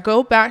good. Yeah,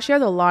 go back. She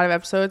has a lot of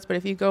episodes, but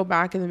if you go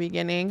back in the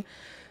beginning...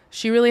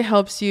 She really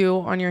helps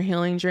you on your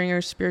healing journey,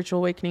 your spiritual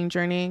awakening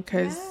journey,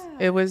 because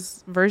it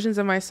was versions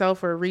of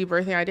myself were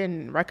rebirthing. I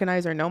didn't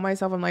recognize or know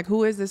myself. I'm like,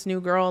 who is this new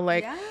girl?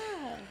 Like,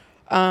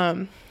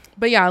 but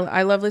yeah,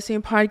 I love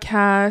listening to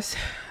podcasts.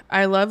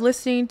 I love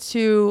listening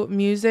to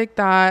music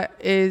that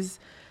is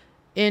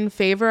in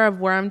favor of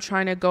where I'm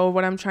trying to go,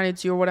 what I'm trying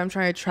to do, or what I'm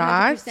trying to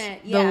attract.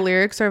 The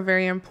lyrics are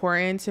very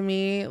important to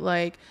me.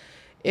 Like,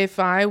 if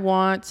I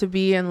want to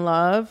be in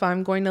love,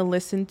 I'm going to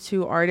listen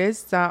to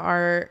artists that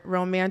are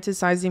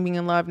romanticizing being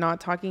in love,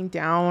 not talking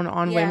down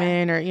on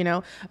women, or, you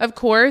know, of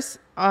course,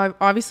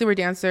 obviously we're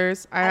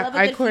dancers. I love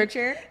a good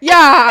feature.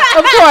 Yeah,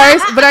 of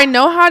course. But I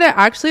know how to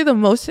actually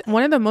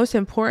one of the most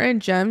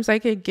important gems I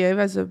could give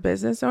as a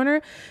business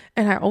owner.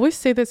 And I always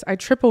say this, I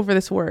trip over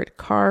this word,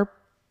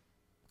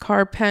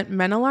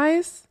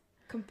 compartmentalize.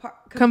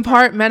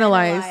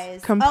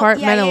 Compartmentalize.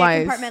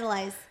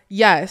 Compartmentalize.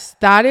 Yes,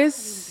 that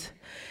is...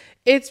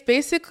 It's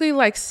basically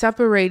like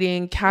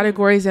separating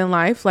categories in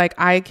life. Like,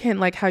 I can,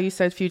 like how you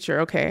said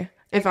future. Okay.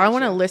 If I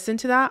want to listen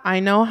to that, I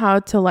know how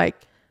to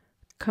like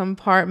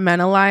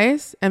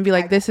compartmentalize and be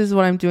like, this is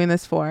what I'm doing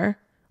this for.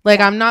 Like,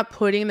 I'm not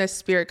putting the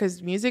spirit,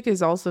 because music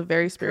is also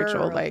very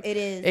spiritual. Like, it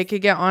is. It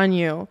could get on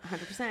you.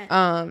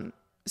 100%.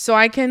 So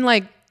I can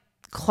like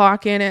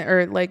clock in it,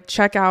 or like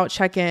check out,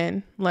 check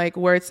in, like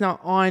where it's not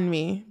on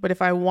me. But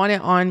if I want it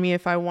on me,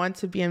 if I want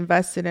to be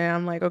invested in it,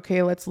 I'm like,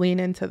 okay, let's lean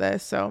into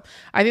this. So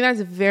I think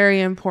that's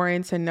very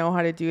important to know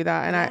how to do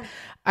that.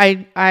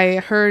 And I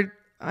heard,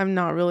 I'm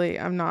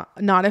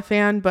not a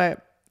fan,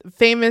 but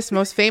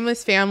most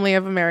famous family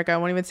of America, I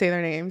won't even say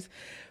their names,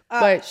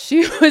 but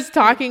she was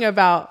talking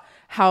about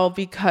how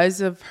because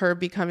of her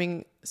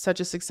becoming such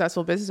a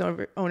successful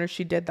business owner,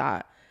 she did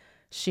that.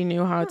 She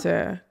knew how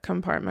to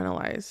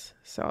compartmentalize.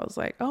 So I was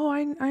like, oh,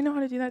 I know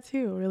how to do that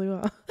too really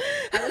well.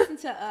 I listen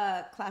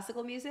to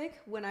classical music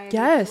when I need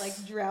to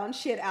like drown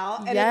shit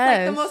out. And it's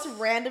like the most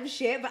random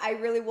shit, but I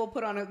really will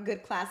put on a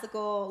good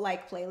classical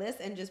like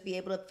playlist and just be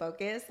able to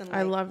focus. And like,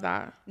 I love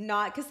that.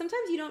 Not, because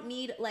sometimes you don't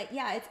need like,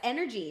 it's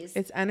energies.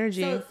 It's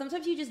energy. So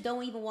sometimes you just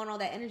don't even want all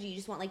that energy. You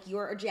just want like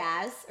your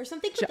jazz or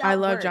something without I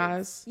love words,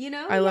 jazz. You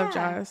know? I love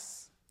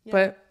jazz. Yeah.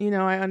 But, you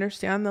know, I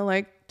understand the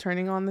like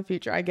turning on the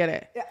future. I get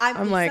it.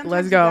 I'm like,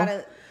 let's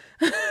go.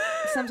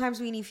 Sometimes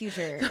we need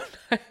Future.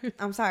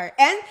 I'm sorry.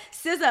 And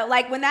SZA,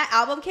 like when that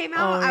album came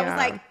out, I was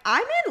like,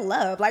 I'm in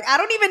love. Like I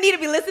don't even need to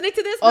be listening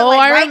to this. But like,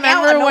 I right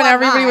remember now, when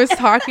everybody was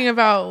talking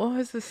about what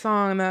was the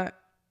song that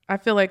I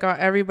feel like got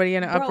everybody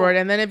in an uproar,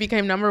 and then it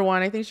became number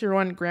one. I think she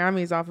won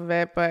Grammys off of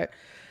it, but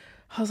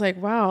I was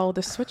like, wow,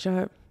 the switch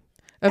up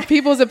of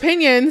people's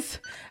opinions.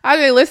 As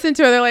they listen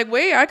to it, they're like,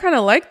 wait, I kind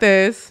of like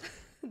this.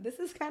 This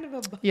is kind of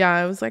a...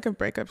 Yeah, it was like a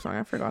breakup song.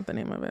 I forgot the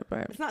name of it,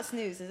 but... It's not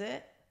Snooze, is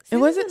it? It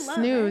wasn't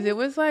Snooze. Right? It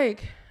was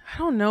like... I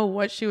don't know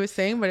what she was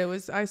saying, but it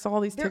was... I saw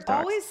all these TikToks. They're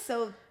always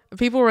so...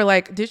 People were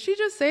like, did she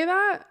just say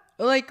that?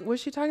 Like, was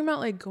she talking about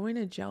like going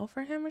to jail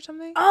for him or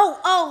something?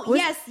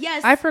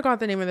 Yes. I forgot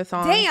the name of the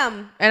song.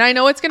 Damn. And I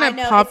know it's going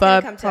to pop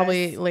up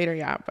probably later,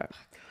 yeah, but...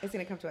 It's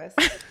going to come to us.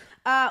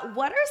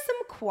 What are some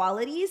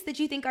qualities that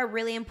you think are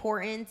really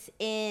important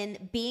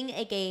in being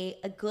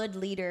a good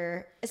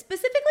leader,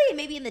 specifically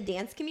maybe in the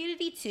dance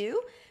community too?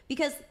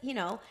 Because, you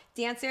know,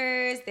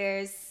 dancers,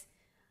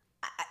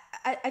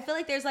 I feel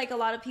like there's like a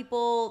lot of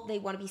people, they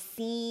want to be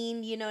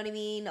seen, you know what I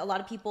mean? A lot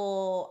of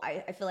people,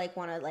 I feel like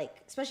want to like,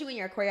 especially when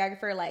you're a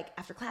choreographer, like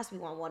after class, we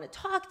want to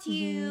talk to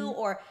you,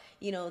 or,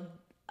 you know,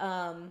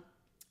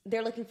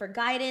 they're looking for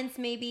guidance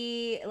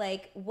maybe.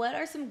 Like, what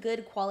are some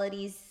good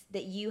qualities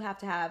that you have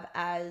to have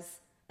as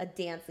a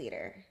dance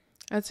leader?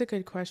 That's a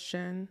good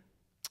question.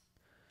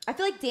 I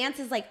feel like dance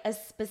is like a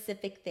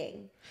specific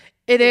thing.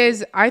 It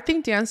is. I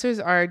think dancers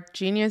are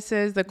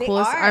geniuses, the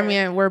coolest. I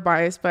mean, we're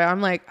biased, but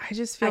I'm like, I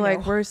just feel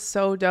like we're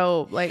so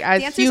dope. Like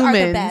as dancers humans,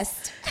 are the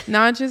best.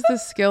 Not just the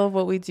skill of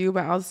what we do,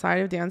 but outside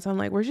of dance, I'm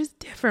like, we're just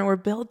different. We're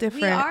built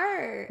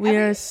different. We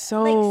are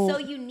so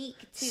unique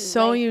too.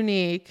 So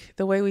unique.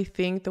 The way we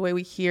think, the way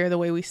we hear, the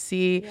way we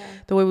see,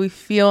 the way we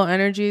feel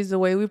energies, the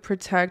way we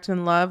protect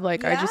and love.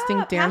 Like I just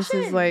think dance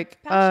is like,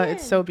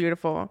 it's so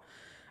beautiful.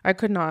 I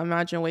could not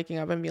imagine waking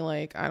up and be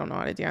like, I don't know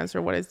how to dance,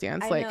 or what is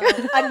dance like? A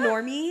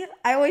normie.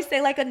 I always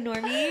say like a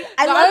normie.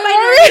 I love my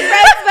normie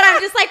friends, but I'm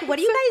just like, what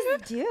do you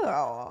guys do?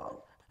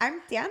 I'm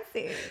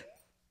dancing.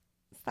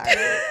 Sorry.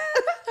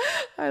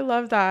 I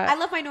love that. I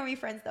love my normie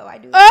friends though. I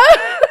do.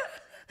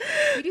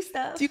 We do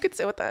stuff. You could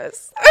sit with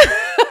us.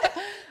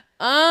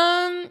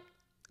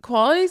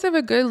 Qualities of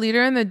a good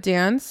leader in the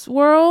dance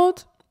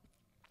world.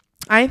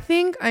 I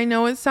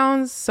know it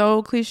sounds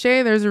so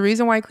cliche. There's a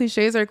reason why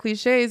cliches are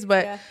cliches,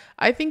 but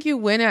I think you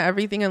win at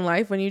everything in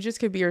life when you just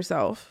can be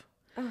yourself.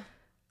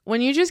 When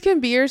you just can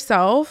be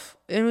yourself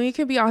and when you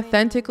can be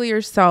authentically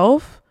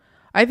yourself,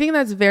 I think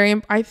that's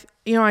very,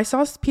 I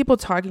saw people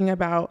talking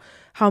about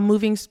how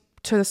moving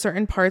to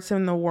certain parts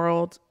in the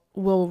world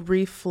will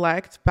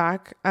reflect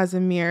back as a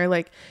mirror,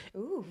 like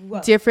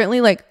differently.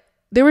 Like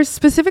they were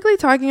specifically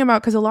talking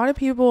about, because a lot of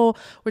people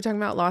were talking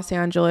about Los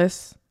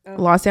Angeles.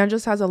 Los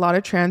Angeles has a lot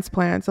of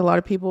transplants. A lot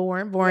of people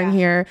weren't born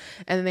here,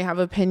 and then they have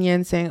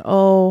opinions saying,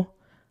 oh,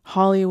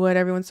 Hollywood,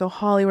 everyone's so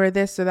Hollywood,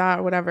 this or that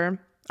or whatever.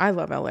 I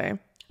love LA.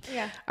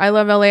 I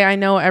love LA. I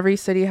know every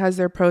city has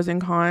their pros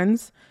and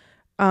cons,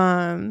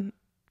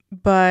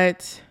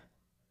 but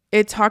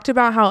it talked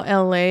about how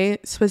LA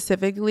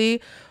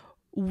specifically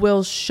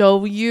will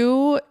show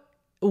you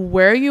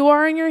where you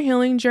are in your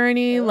healing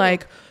journey,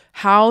 like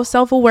how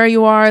self-aware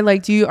you are,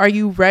 like are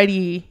you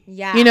ready?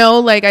 You know,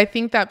 like I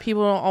think that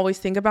people don't always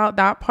think about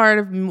that part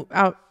of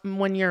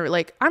when you're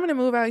like, I'm gonna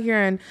move out here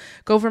and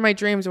go for my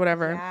dreams or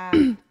whatever.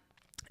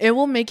 It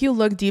will make you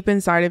look deep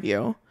inside of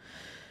you.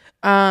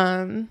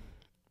 I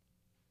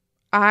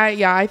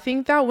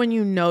think that when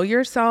you know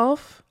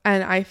yourself,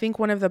 and I think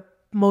one of the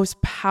most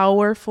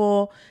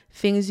powerful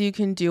things you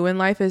can do in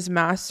life is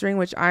mastering,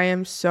 which I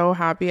am so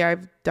happy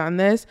I've done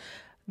this,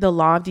 the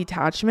law of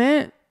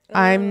detachment.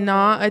 I'm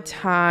not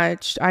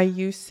attached. I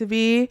used to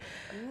be.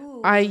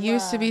 I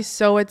used to be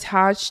so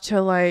attached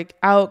to like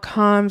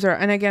outcomes,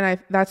 and again,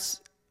 that's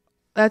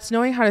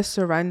knowing how to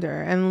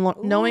surrender and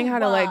knowing how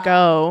to let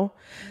go.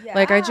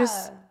 Like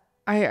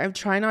I'm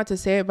trying not to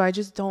say it, but I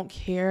just don't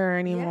care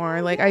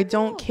anymore. I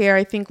don't care.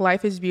 I think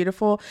life is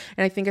beautiful,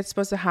 and I think it's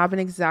supposed to happen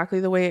exactly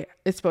the way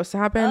it's supposed to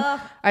happen.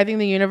 I think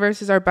the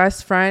universe is our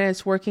best friend.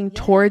 It's working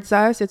towards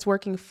us. It's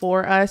working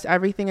for us.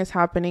 Everything is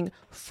happening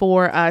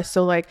for us.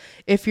 So like,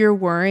 if you're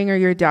worrying or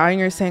you're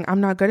doubting or saying,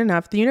 I'm not good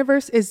enough, the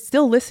universe is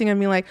still listening and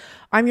being like,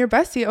 I'm your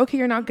bestie. Okay,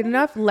 you're not good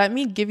enough. Let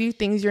me give you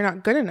things you're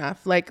not good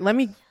enough. Like, let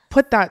me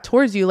put that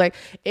towards you. Like,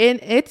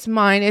 it's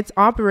mine. It's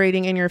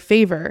operating in your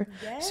favor.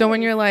 So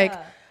when you're like,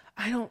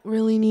 I don't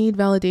really need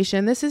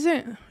validation. This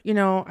isn't,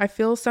 I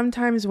feel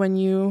sometimes when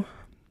you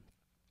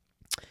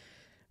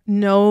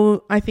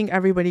know, I think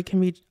everybody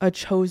can be a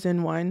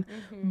chosen one,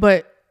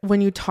 but when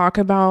you talk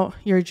about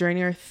your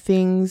journey or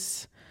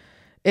things,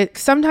 it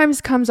sometimes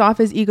comes off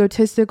as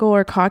egotistical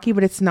or cocky,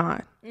 but it's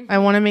not. I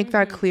want to make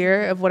that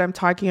clear of what I'm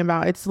talking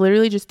about. It's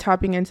literally just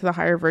tapping into the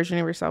higher version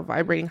of yourself,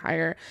 vibrating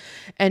higher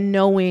and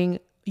knowing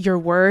your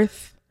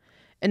worth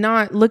and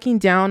not looking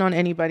down on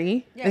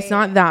anybody. It's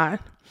not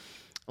that.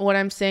 What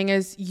I'm saying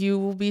is you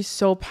will be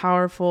so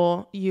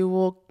powerful.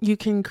 You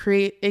can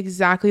create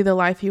exactly the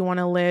life you want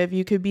to live.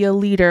 You could be a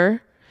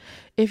leader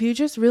if you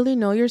just really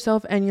know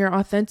yourself and you're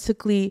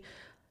authentically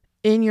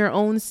in your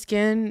own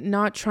skin,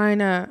 not trying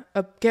to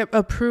get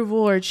approval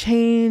or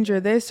change or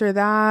this or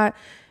that.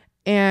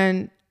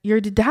 And you're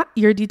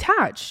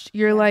detached.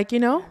 You're like,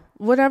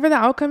 whatever the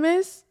outcome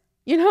is,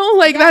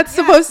 like that's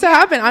supposed to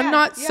happen. I'm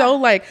not so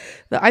like,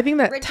 I think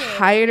that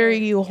tighter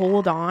you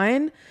hold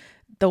on,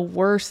 the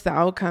worse the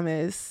outcome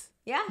is.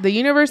 Yeah. The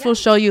universe will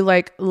show you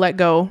like, let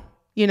go,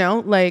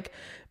 like,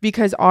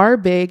 because our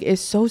big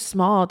is so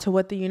small to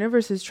what the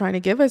universe is trying to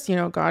give us.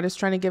 God is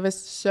trying to give us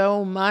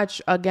so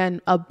much.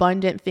 Again,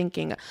 abundant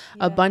thinking,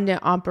 abundant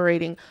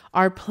operating.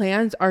 Our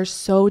plans are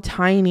so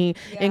tiny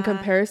in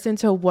comparison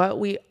to what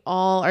we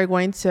all are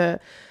going to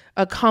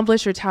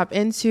accomplish or tap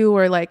into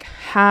or like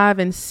have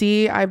and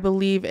see. I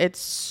believe it's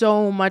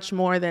so much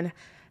more than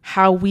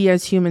how we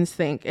as humans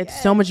think. It's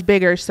so much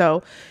bigger.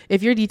 So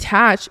if you're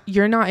detached,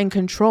 you're not in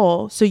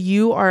control. So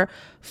you are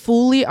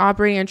fully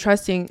operating and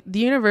trusting the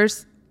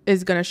universe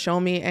is going to show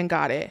me and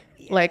got it.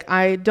 Like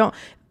I don't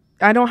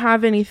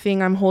have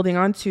anything I'm holding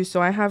on to,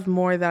 so I have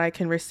more that I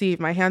can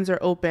receive. My hands are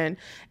open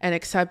and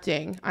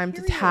accepting. I'm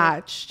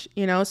detached,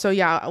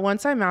 So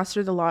once I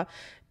mastered the law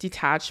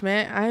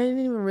detachment, I didn't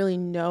even really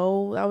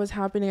know that was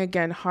happening.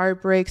 Again,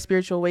 heartbreak,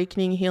 spiritual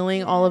awakening,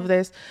 healing, all of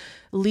this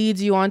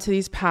leads you onto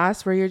these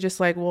paths where you're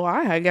just like, well,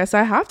 I guess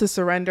I have to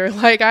surrender.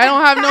 Like I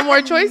don't have no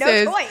more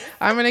choices. No choice.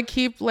 I'm going to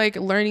keep like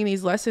learning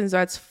these lessons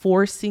that's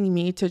forcing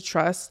me to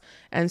trust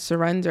and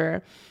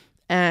surrender.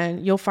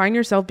 And you'll find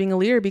yourself being a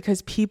leader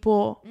because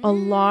a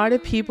lot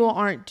of people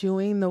aren't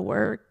doing the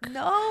work.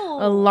 No.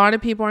 A lot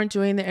of people aren't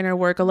doing the inner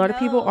work. A lot of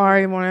people are.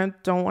 I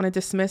don't want to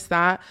dismiss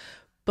that.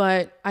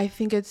 But I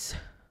think it's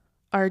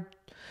our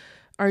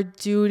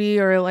duty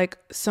or like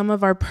some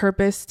of our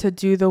purpose to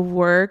do the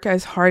work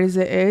as hard as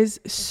it is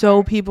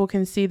so people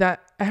can see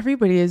that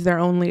everybody is their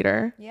own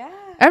leader. Yeah.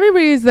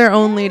 Everybody is their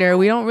own leader.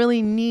 We don't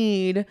really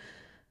need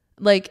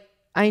like,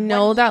 I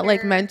know that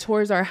like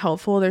mentors are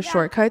helpful. They're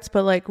shortcuts,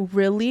 but like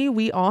really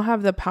we all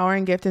have the power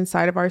and gift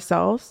inside of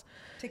ourselves.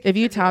 If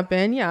you tap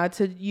in,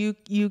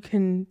 you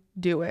can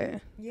do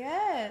it.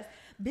 Yes.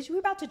 Bitch, we're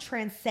about to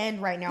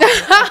transcend right now. On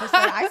this episode.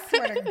 I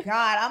swear to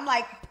God. I'm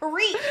like,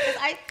 preach.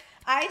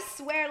 I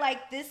swear,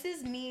 like, this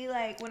is me,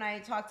 like, when I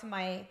talk to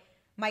my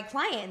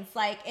clients,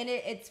 like, and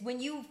it's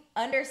when you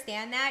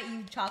understand that,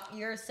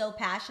 you're so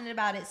passionate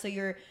about it, so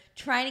you're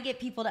trying to get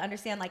people to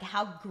understand, like,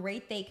 how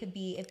great they could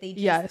be if they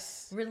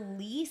just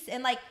release,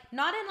 and, like,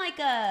 not in, like,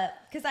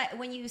 because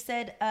when you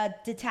said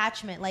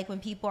detachment, like, when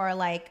people are,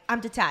 like,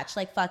 I'm detached,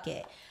 like, fuck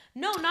it.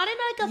 No, not in,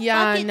 like, a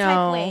fuck it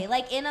type way.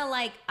 Like, in a,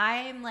 like,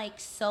 I'm, like,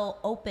 so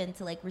open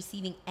to, like,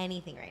 receiving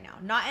anything right now.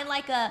 Not in,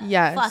 like, a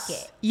fuck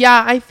it.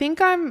 Yeah, I think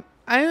I'm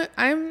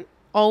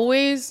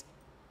always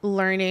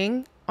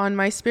learning on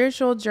my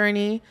spiritual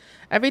journey.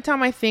 Every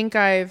time I think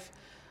I'm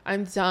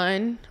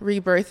done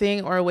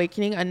rebirthing or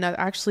awakening,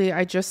 actually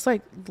I just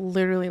like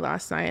literally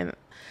last night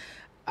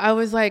I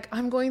was like,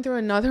 I'm going through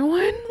another one,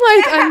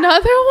 like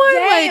another one.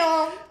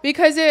 Damn. Like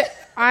because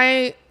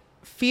I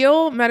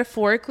feel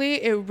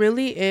metaphorically it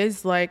really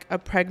is like a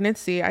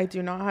pregnancy. I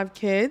do not have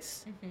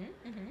kids,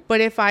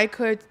 but if I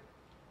could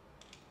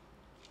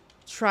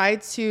try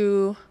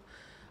to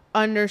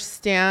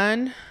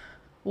understand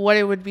what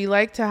it would be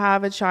like to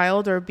have a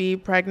child or be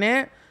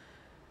pregnant,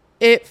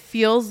 it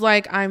feels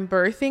like I'm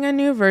birthing a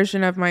new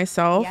version of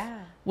myself,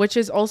 which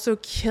is also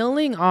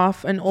killing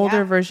off an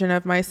older version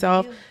of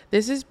myself.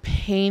 This is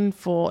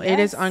painful. It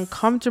is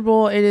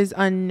uncomfortable. It is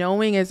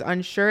unknowing. It's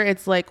unsure.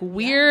 It's like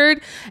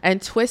weird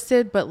and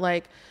twisted, but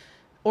like,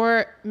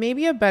 or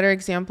maybe a better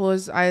example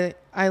is I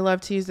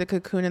love to use the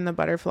cocoon and the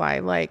butterfly.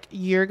 Like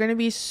you're going to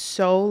be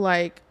so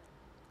like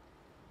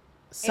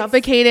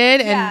suffocated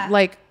and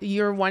like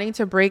you're wanting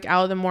to break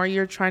out. The more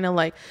you're trying to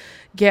like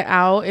get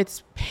out,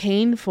 it's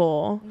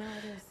painful. No,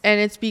 it is. And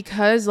it's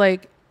because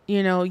like,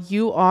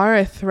 you are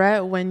a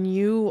threat when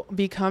you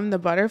become the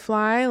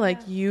butterfly. Like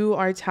you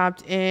are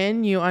tapped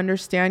in, you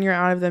understand you're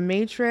out of the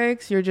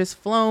matrix, you're just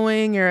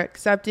flowing, you're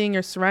accepting,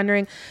 you're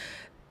surrendering.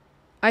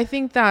 I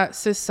think that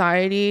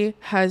society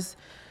has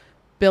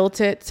built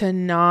it to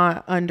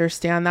not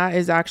understand that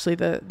is actually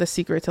the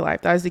secret to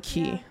life. That is the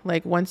key.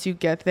 Like once you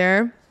get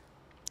there,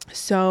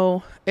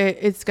 so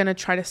it's going to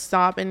try to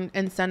stop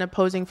and send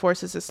opposing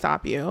forces to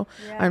stop you,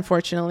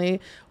 unfortunately,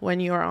 when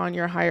you are on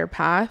your higher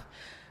path.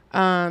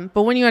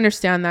 But when you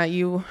understand that,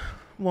 you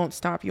won't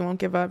stop. You won't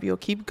give up. You'll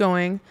keep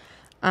going.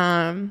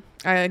 I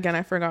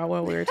forgot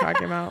what we were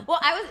talking about. Well,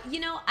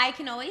 I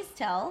can always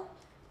tell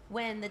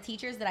when the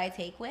teachers that I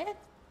take with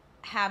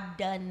have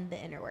done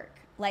the inner work.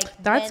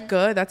 Like that's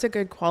good. That's a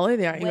good quality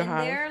that you have.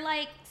 When they're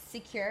like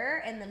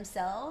secure in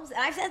themselves, and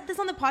I've said this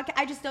on the podcast,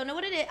 I just don't know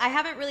what it is. I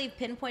haven't really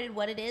pinpointed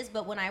what it is,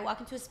 but when I walk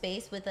into a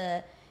space with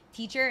a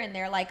teacher and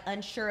they're like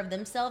unsure of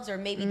themselves, or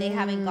maybe they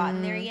haven't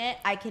gotten there yet,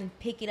 I can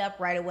pick it up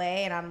right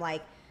away, and I'm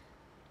like,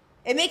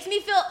 it makes me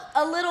feel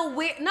a little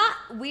weird, not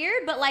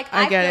weird, but like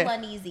I feel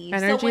uneasy.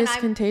 Energy is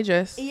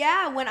contagious.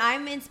 Yeah, when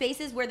I'm in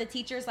spaces where the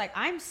teacher's like,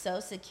 I'm so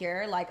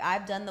secure, like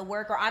I've done the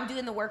work, or I'm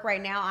doing the work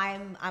right now,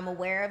 I'm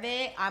aware of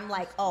it. I'm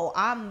like, oh,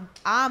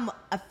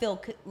 I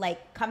feel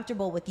like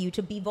comfortable with you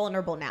to be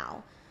vulnerable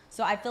now.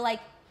 So I feel like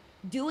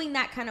doing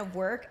that kind of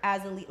work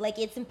as like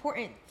it's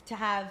important to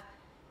have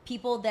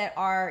people that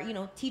are,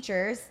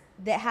 teachers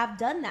that have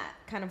done that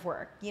kind of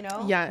work,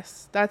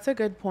 Yes, that's a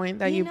good point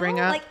that you bring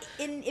up. Like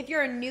if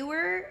you're a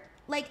newer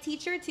like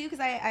teacher too, because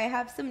I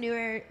have some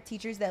newer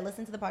teachers that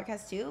listen to the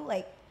podcast too.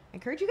 Like, I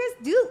encourage you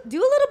guys do a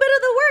little bit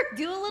of the work,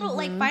 do a little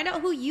like find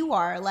out who you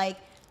are. Like,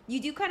 you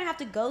do kind of have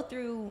to go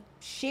through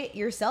shit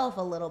yourself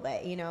a little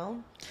bit,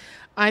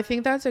 I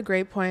think that's a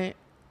great point,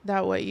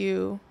 that what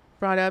you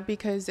brought up,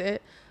 because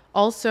it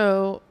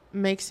also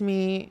makes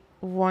me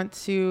want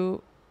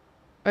to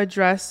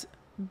address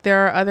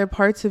there are other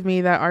parts of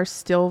me that are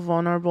still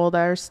vulnerable,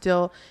 that are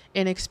still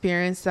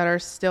inexperienced, that are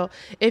still,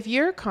 if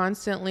you're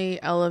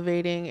constantly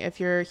elevating, if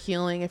you're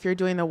healing, if you're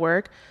doing the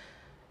work,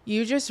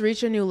 you just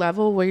reach a new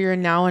level where you're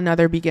now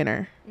another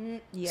beginner.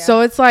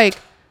 So it's like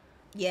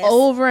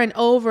over and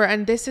over.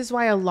 And this is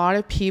why a lot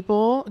of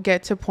people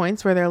get to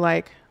points where they're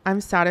like, I'm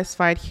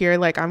satisfied here.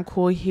 Like, I'm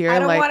cool here. I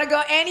don't like, want to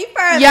go any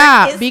further.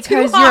 Yeah, it's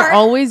because you're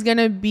always going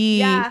to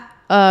be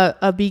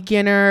a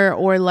beginner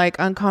or like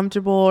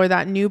uncomfortable or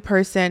that new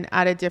person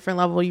at a different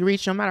level you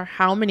reach, no matter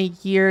how many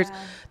years,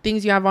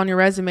 things you have on your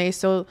resume.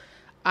 So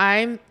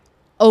I'm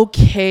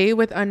okay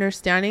with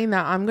understanding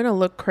that I'm going to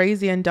look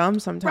crazy and dumb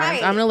sometimes.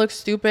 Right. I'm going to look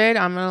stupid.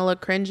 I'm going to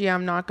look cringy.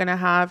 I'm not going to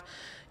have,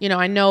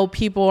 I know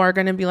people are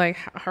going to be like,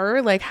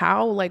 her, like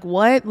how, like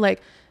what,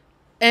 like,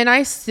 and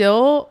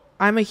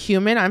I'm a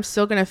human. I'm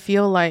still going to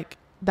feel like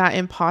that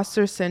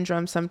imposter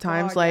syndrome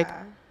sometimes.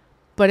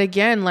 But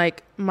again,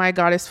 like, my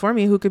God is for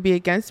me, who could be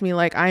against me?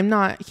 Like, I'm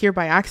not here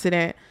by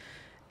accident.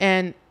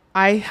 And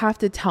I have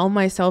to tell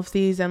myself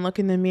these and look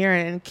in the mirror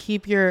and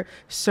keep your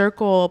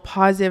circle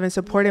positive and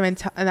supportive, and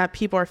that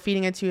people are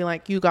feeding into you.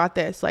 Like, you got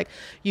this, like,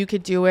 you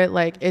could do it.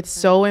 Like, it's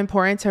so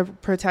important to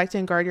protect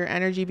and guard your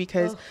energy,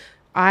 because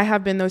I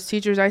have been those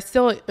teachers. I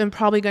still am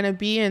probably going to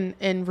be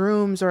in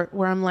rooms or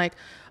where I'm like,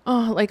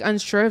 oh, like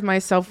unsure of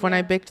myself. When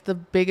I booked the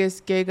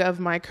biggest gig of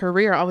my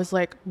career, I was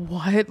like,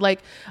 what?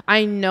 Like,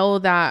 I know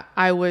that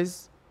I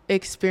was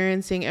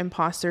experiencing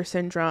imposter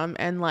syndrome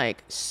and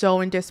like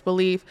so in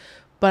disbelief,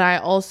 but I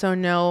also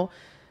know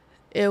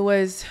it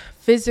was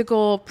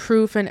physical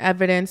proof and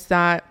evidence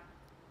that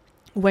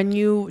when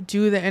you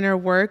do the inner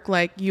work,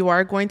 like, you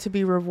are going to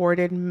be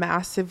rewarded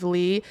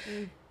massively.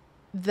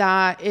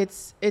 That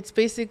it's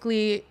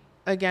basically,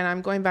 again,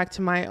 I'm going back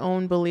to my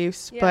own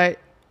beliefs, but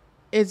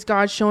it's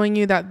God showing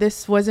you that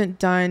this wasn't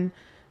done.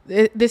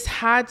 This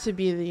had to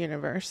be the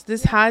universe.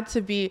 This had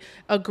to be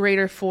a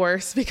greater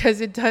force, because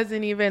it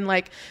doesn't even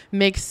like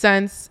make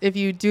sense if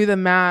you do the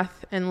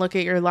math and look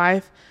at your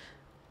life.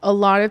 A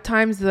lot of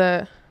times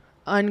the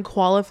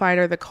unqualified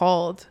are the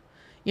called.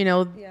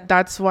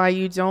 That's why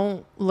you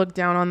don't look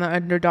down on the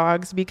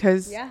underdogs,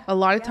 because a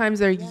lot of times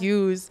they're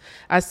used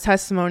as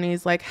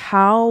testimonies. Like,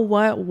 how,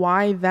 what,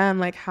 why them?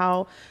 Like,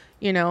 how,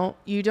 you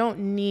don't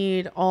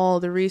need all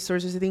the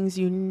resources, the things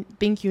you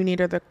think you need,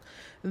 or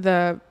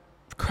the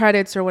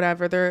credits or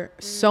whatever. They're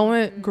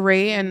so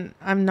great, and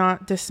I'm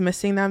not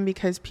dismissing them,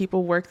 because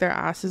people work their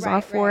asses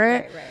off for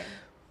it.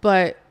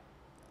 But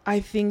I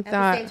think at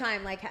that the same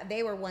time, like,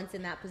 they were once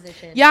in that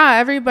position. Yeah,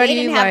 everybody,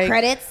 they didn't have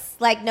credits.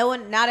 Like,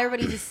 not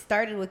everybody just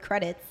started with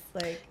credits.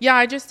 Like, yeah,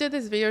 I just did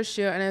this video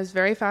shoot, and it was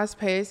very fast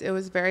paced. It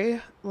was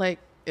very like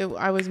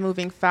I was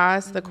moving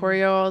fast. The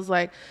choreo, I was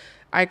like,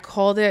 I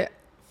called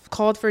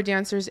for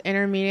dancers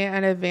intermediate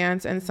and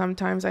advanced, and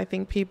sometimes I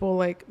think people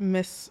like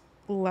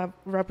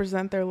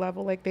represent their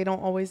level. Like, they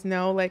don't always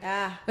know, like,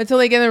 until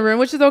they get in the room,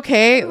 which is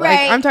okay.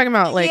 Like, I'm talking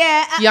about like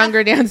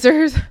younger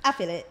dancers. I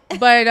feel it.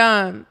 But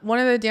one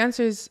of the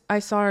dancers, I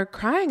saw her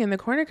crying in the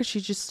corner because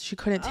she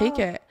couldn't take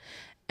it.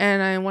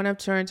 And I went up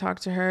to her and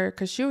talked to her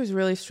because she was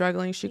really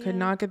struggling. She could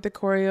not get the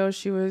choreo.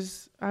 She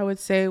was, I would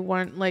say,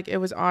 it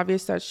was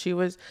obvious that she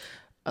was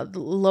a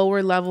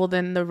lower level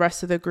than the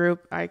rest of the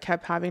group. I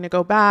kept having to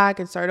go back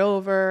and start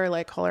over,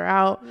 like, call her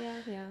out.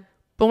 Yeah.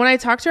 But when I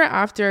talked to her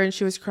after and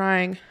she was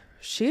crying,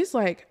 she's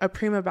like a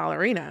prima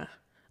ballerina.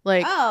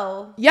 Like,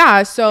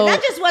 yeah. So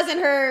that just wasn't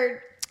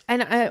her.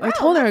 And I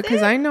told her,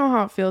 because I know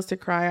how it feels to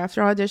cry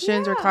after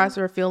auditions or classes,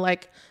 or feel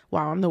like,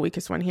 wow, I'm the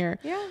weakest one here.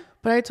 Yeah.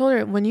 But I told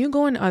her, when you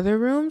go in other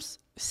rooms,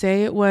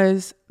 say it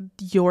was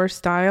your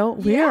style,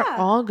 we are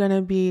all going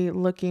to be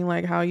looking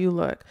like how you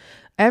look.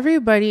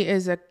 Everybody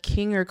is a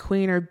king or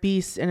queen or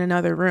beast in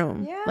another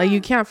room. Yeah. Like,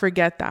 you can't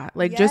forget that.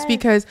 Like, just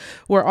because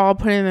we're all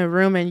put in a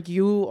room and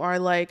you are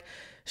like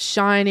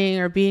shining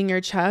or beating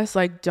your chest,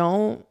 like,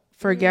 don't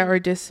forget or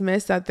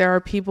dismiss that there are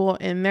people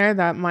in there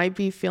that might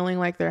be feeling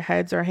like their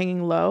heads are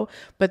hanging low,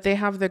 but they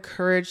have the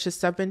courage to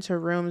step into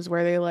rooms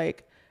where they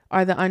like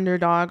are the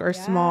underdog or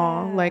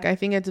small. Like, I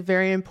think it's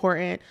very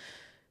important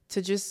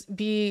to just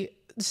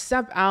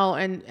step out,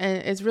 and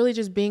it's really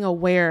just being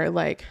aware.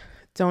 Like,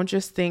 don't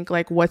just think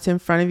like what's in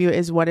front of you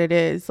is what it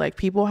is. Like,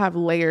 people have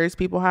layers,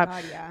 people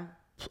have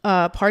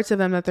parts of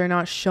them that they're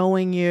not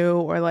showing you,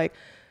 or like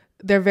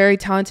they're very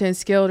talented and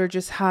skilled, or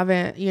just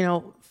haven't,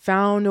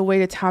 found a way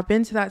to tap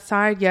into that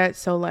side yet.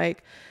 So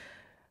like,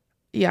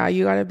 yeah,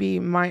 you gotta be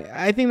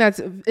I think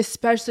that's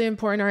especially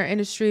important in our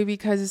industry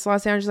because it's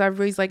Los Angeles.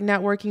 Everybody's like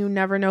networking. You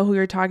never know who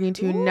you're talking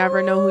to. You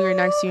never know who you're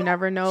next to. You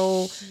never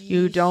know.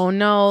 You don't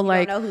know. You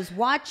don't know who's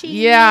watching.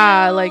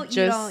 Yeah, you. like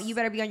You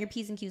better be on your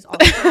P's and Q's all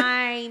the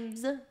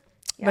times.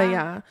 Yeah. But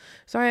yeah,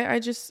 so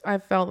I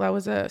felt that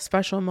was a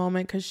special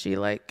moment because she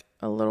like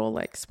a little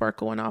like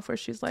sparkle went off where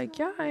she's like,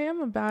 yeah, I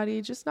am a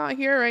baddie, just not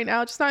here right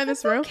now, just not in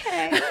this room.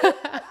 Okay.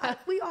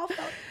 We all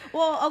felt.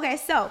 Well, okay,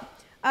 so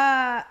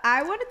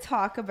I want to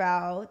talk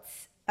about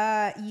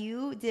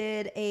you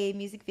did a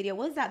music video.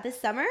 What was that, this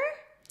summer?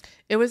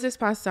 It was this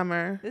past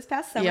summer.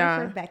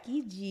 For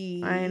Becky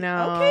G. I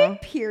know. Okay,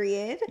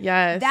 period.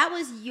 Yes. That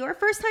was your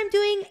first time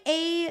doing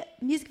a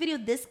music video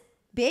this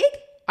big?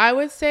 I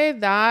would say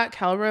that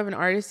caliber of an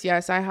artist,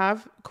 yes. I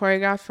have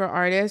choreographed for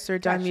artists or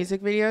done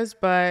music videos,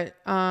 but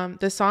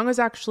the song was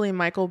actually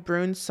Michael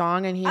Brune's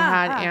song, and he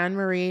had Anne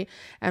Marie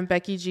and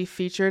Becky G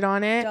featured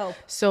on it. Dope.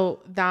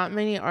 So that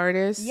many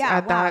artists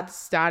at that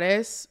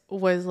status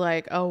was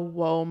like a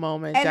whoa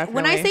moment. And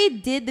definitely. When I say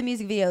did the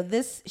music video,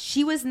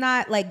 she was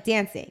not like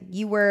dancing.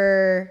 You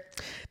were.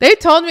 They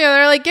told me,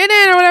 they're like, get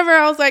in or whatever.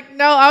 I was like,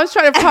 no, I was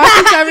trying to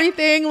process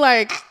everything.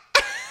 Like,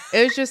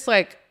 it was just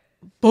like,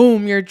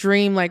 boom, your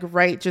dream like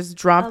just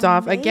dropped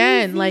off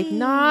again. Like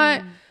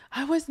I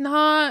was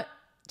not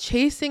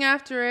chasing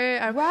after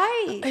it.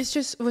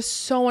 It was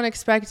so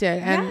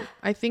unexpected. And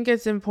I think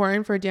it's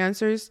important for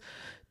dancers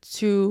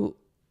to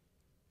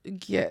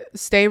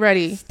stay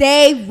ready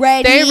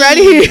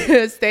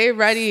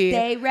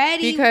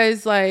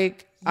because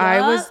like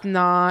I was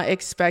not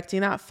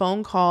expecting that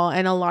phone call,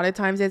 and a lot of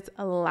times it's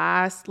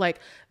like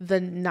the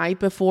night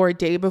before,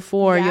 day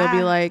before, you'll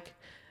be like,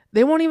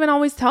 they won't even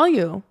always tell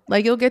you.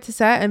 Like, you'll get to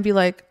set and be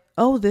like,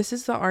 oh, this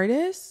is the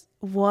artist?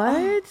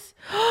 What?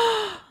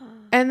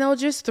 And they'll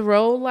just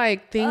throw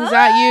like things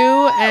at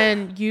you,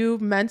 and you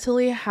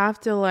mentally have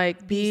to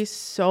like be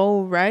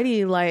so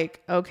ready.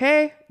 Like,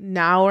 okay,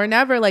 now or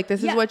never. Like,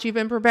 this is what you've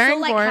been preparing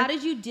for. So like, how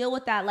did you deal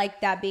with that? Like,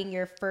 that being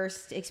your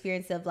first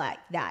experience of like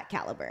that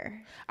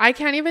caliber? I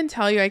can't even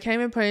tell you. I can't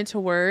even put it into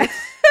words.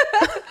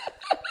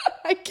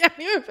 I can't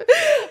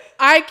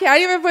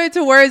even put it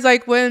to words.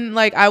 Like, when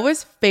like I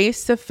was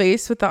face to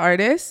face with the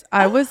artist,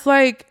 I was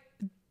like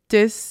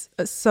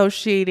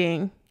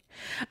disassociating.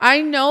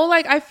 I know,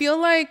 like, I feel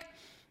like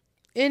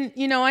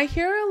I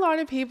hear a lot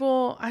of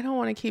people, I don't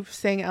want to keep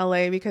saying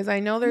LA because I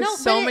know there's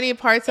so many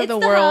parts of the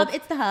world.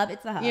 It's the hub.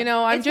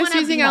 I'm just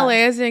using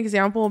LA as an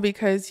example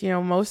because,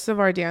 most of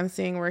our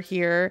dancing, we're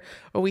here,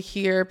 or we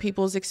hear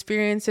people's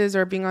experiences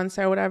or being on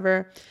set or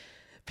whatever.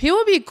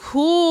 People be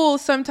cool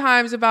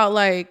sometimes about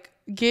like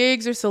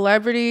gigs or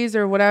celebrities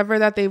or whatever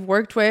that they've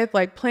worked with,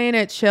 like playing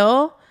it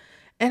chill.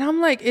 And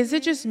I'm like, is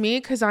it just me?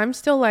 Because I'm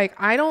still like,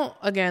 I know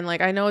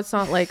it's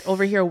not like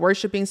over here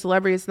worshiping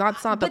celebrities.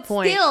 It's not the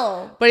point.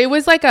 But it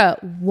was like a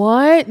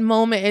what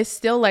moment. It's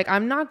still like,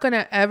 I'm not going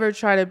to ever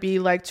try to be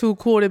like too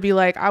cool to be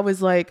like, I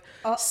was like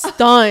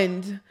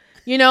stunned.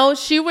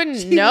 She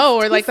wouldn't know,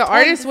 or like the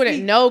artist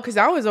wouldn't know because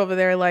I was over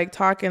there like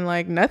talking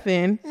like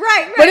nothing.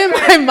 Right. But in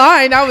my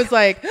mind, I was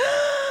like,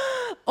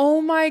 oh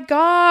my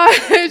gosh.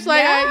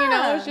 Like,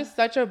 it was just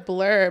such a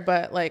blur,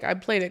 but like I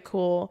played it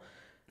cool.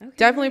 Okay.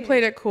 Definitely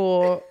played it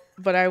cool,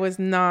 but I was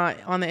not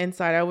on the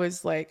inside. I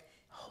was like,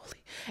 holy.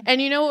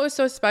 And what was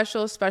so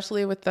special,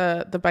 especially with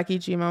the Becky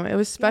G moment? It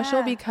was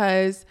special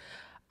because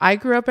I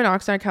grew up in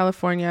Oxnard,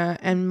 California,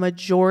 and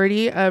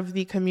majority of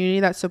the community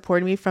that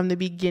supported me from the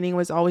beginning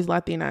was always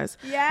Latinas.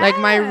 Yeah. Like,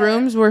 my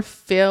rooms were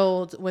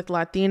filled with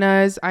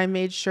Latinas. I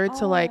made sure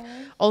to like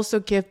also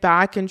give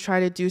back and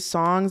try to do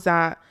songs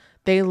that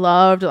they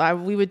loved.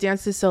 We would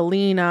dance to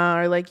Selena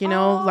or like,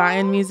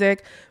 Latin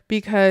music,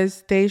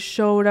 because they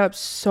showed up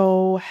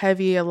so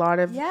heavy. A lot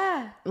of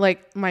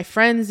like my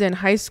friends in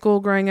high school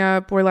growing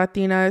up were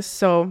Latinas.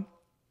 So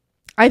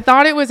I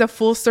thought it was a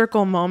full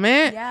circle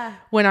moment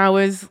when I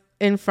was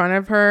in front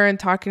of her and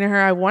talking to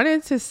her. I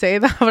wanted to say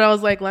that, but I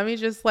was like, let me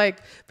just like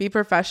be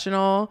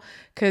professional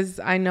because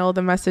I know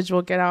the message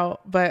will get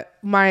out. But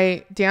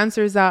my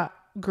dancers that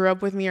grew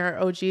up with me or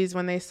OGs,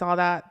 when they saw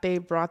that, they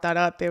brought that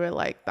up. They were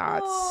like,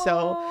 that's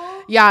so,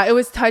 it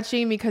was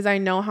touching because I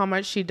know how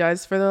much she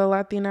does for the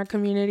Latina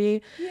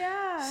community.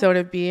 So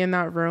to be in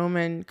that room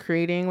and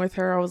creating with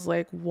her, I was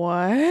like,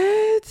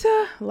 what?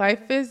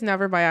 Life is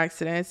never by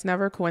accident. It's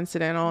never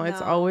coincidental.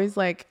 It's always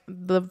like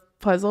the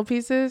puzzle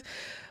pieces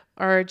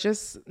are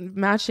just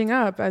matching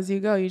up as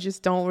you go. You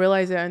just don't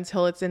realize it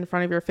until it's in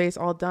front of your face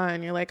all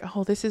done. You're like,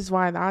 oh, this is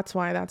why, that's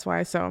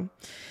why. So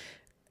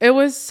it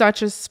was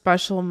such a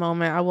special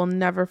moment. I will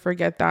never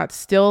forget that.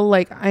 Still,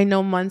 like, I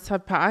know months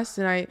have passed,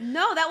 and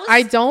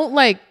I don't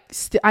like,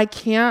 I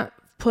can't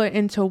put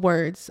into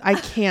words. I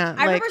can't.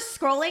 I remember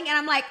scrolling, and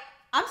I'm like,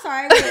 I'm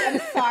sorry. I'm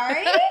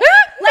sorry.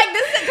 Like,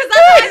 this is because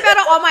I'm talking about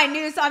all my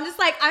news. So I'm just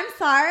like, I'm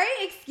sorry.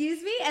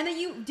 Excuse me. And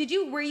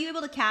then were you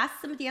able to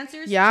cast some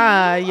dancers?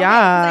 Yeah. Okay,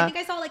 I think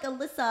I saw like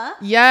Alyssa.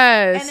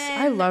 Yes.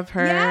 I love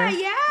her. Yeah.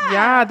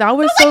 Yeah. That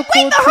was so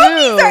cool the too.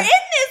 Homies are in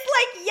this.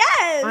 Like,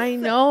 yes. I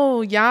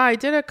know. Yeah. I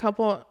did a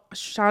couple.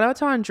 shout out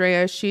to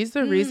Andrea. She's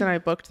the reason I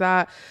booked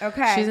that.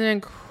 Okay. She's an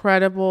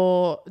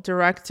incredible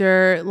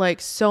director,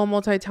 like so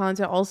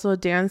multi-talented, also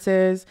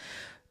dances.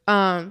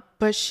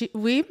 But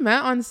we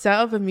met on set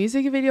of a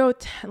music video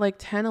like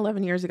 10,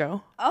 11 years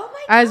ago. Oh my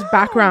God. As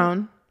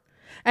background.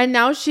 And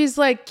now she's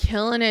like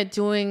killing it,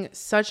 doing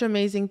such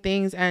amazing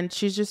things. And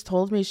she's just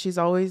told me she's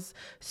always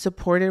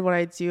supported what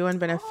I do and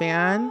been a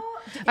fan.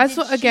 That's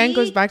what, again,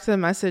 goes back to the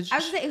message. I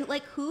was saying,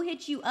 like, who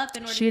hit you up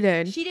in order? She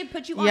did. She did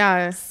put you on.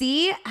 Yeah.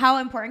 See how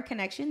important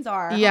connections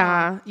are.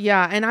 Yeah.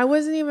 Yeah. And I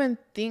wasn't even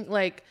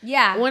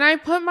when I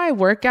put my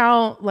work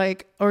out,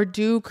 like, or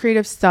do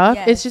creative stuff,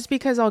 it's just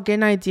because I'll get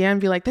an idea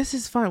and be like, this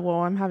is fun.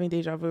 Well, I'm having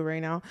deja vu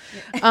right now.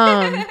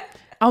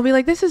 I'll be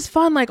like, this is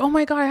fun. Like, oh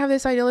my God, I have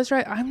this idea. Let's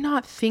write. I'm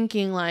not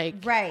thinking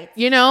like,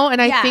 you know,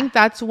 and I think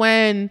that's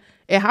when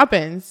it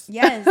happens.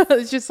 Yes.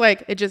 It's just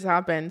like, it just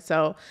happened.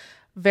 So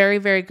very,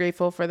 very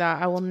grateful for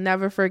that. I will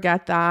never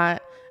forget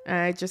that.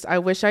 And I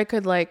wish I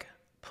could like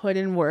put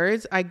in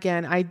words.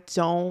 Again, I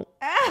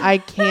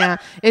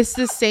can't. It's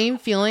the same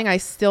feeling I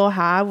still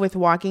have with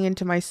walking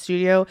into my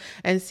studio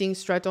and seeing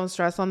Strut Don't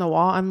Stress on the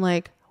wall. I'm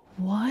like,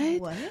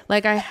 what?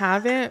 Like, I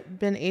haven't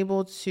been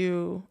able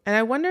to, and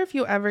I wonder if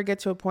you ever get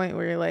to a point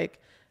where you're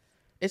like,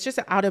 it's just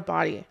out of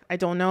body. I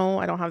don't know.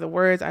 I don't have the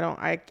words.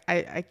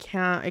 I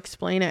can't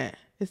explain it.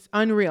 It's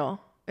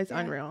unreal. It's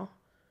unreal.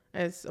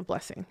 It's a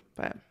blessing.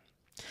 But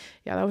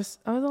yeah, that was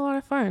a lot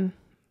of fun.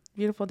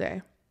 Beautiful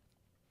day.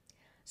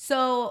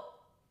 So,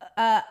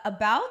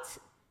 about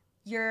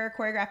your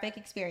choreographic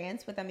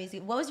experience with that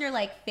music, what was your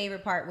like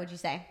favorite part, would you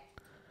say?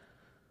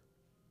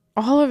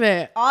 All of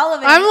it. All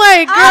of it. I'm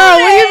like, girl,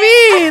 what do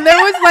you mean? There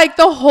was like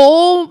the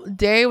whole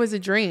day was a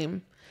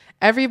dream.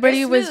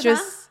 Everybody was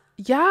just,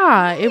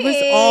 nice. It was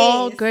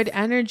all good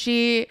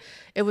energy.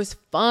 It was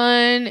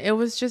fun. It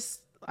was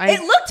just,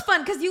 it looked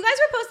fun because you guys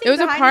were posting. It was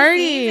a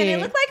party, and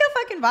it looked like a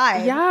fucking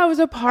vibe. Yeah, it was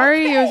a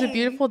party. Okay. It was a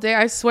beautiful day.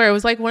 I swear, it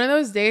was like one of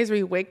those days where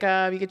you wake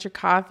up, you get your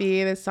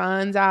coffee, the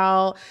sun's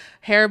out,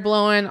 hair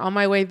blowing. On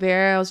my way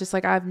there, I was just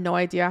like, I have no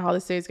idea how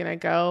this day is gonna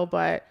go,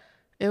 but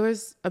it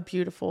was a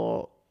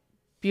beautiful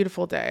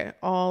day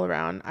all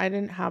around. I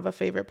didn't have a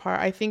favorite part.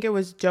 I think it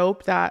was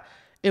dope that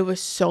it was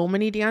so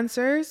many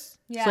dancers.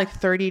 Yeah. It's like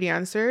 30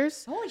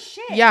 dancers. Holy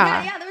shit.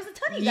 Yeah. There was a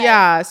ton of guys.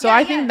 Yeah. So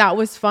I think that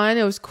was fun.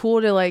 It was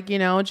cool to like, you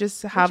know,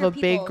 just have a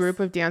big group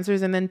of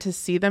dancers and then to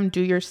see them do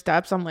your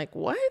steps. I'm like,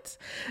 what?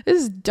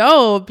 This is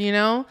dope, you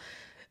know?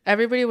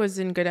 Everybody was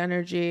in good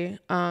energy.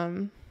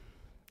 The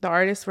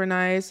artists were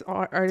nice.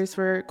 Artists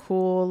were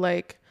cool.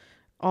 Like,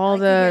 all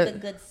the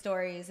good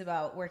stories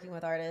about working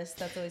with artists.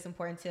 That's always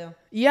important too.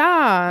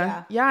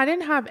 Yeah. I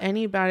didn't have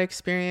any bad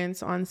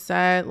experience on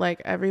set.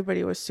 Like,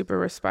 everybody was super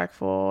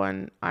respectful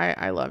and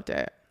I loved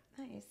it.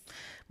 Nice.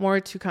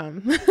 More to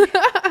come.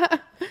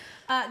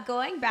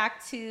 Going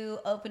back to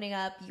opening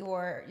up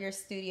your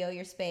studio,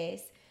 your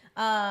space,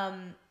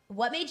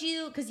 what made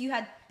you, because you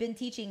had been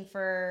teaching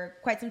for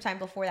quite some time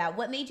before that,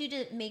 what made you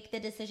to make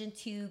the decision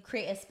to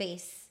create a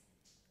space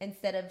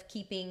instead of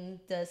keeping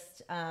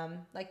this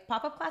like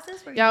pop-up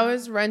classes? I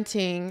was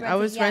renting. I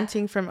was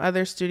renting from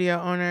other studio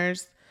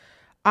owners.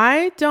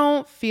 I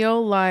don't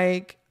feel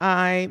like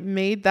I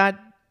made that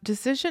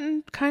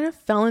decision, kind of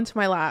fell into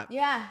my lap.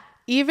 Yeah.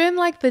 Even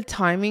like the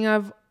timing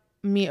of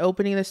me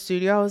opening the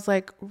studio, I was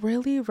like,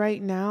 really,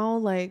 right now?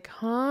 Like,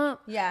 huh?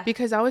 Yeah.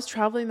 Because I was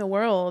traveling the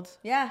world.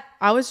 Yeah.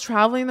 I was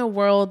traveling the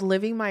world,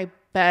 living my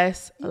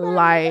best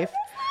life.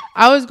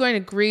 I was going to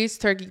Greece,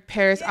 Turkey,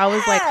 Paris. Yeah. I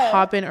was like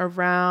hopping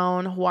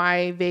around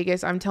Hawaii,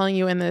 Vegas. I'm telling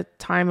you, in the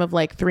time of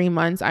like 3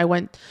 months, I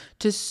went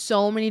to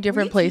so many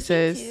different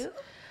places.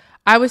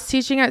 I was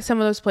teaching at some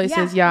of those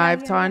places.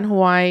 I've taught in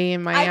Hawaii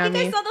and Miami. I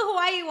think I saw the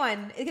Hawaii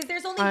one because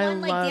there's only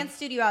one like dance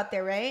studio out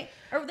there, right?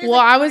 Well,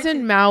 I was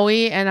in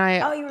Maui,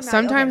 and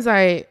sometimes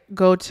I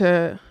go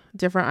to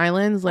different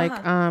islands like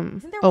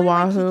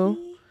Oahu.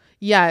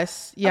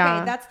 Yes. Yeah.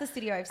 Okay, that's the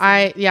studio I've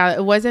seen.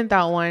 It wasn't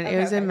that one. It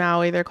was in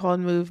Maui. They're called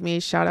Move Me.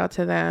 Shout out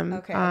to them.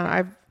 Okay.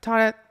 I've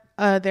taught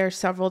there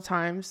several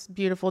times.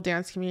 Beautiful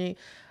dance community.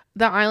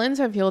 The islands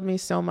have healed me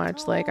so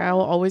much. Like, I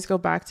will always go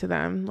back to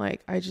them.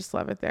 Like, I just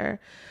love it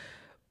there.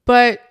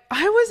 But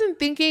I wasn't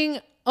thinking,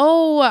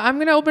 I'm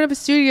going to open up a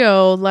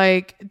studio.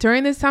 Like,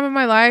 during this time of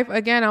my life,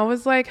 again, I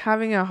was like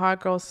having a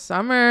hot girl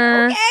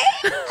summer.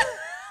 Okay.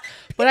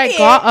 But I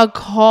got a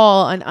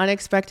call, an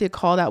unexpected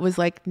call that was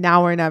like,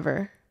 now or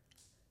never.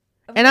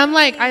 And I'm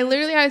like, I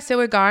literally had to sit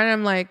with God, and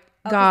I'm like,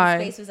 God.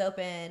 The space was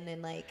open,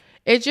 and like,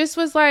 it just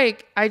was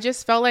like, I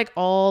just felt like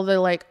all the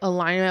like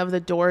alignment of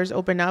the doors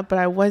opened up, but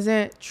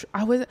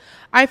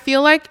I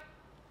feel like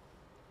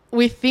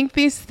we think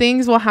these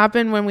things will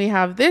happen when we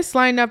have this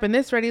lined up and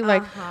this ready.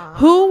 Like,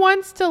 who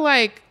wants to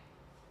like,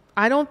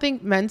 I don't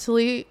think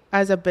mentally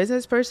as a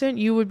business person,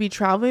 you would be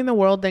traveling the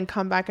world, then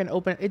come back and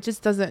open. It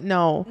just doesn't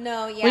know.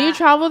 No, yeah. When you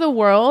travel the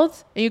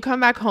world and you come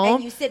back home.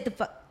 And you sit the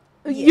fuck.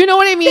 Yeah. You know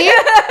what I mean?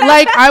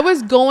 Like, I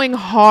was going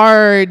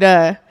hard,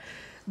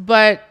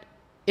 but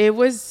it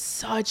was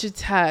such a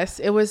test.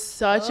 It was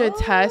such a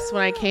test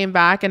when I came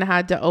back and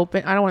had to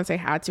open. I don't want to say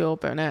had to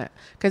open it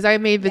because I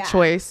made the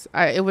choice.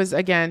 It was,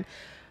 again,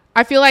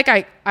 I feel like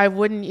I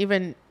wouldn't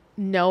even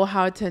know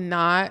how to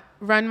not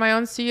run my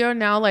own studio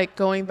now. Like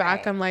going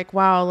back, I'm like,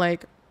 wow,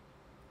 like,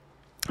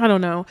 I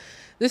don't know.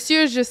 This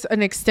year is just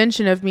an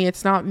extension of me.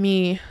 It's not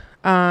me.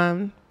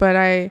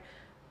 But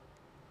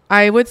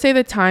I would say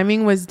the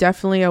timing was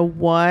definitely a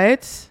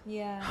what?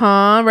 Yeah.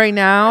 Huh? Right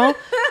now.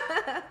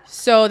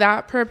 So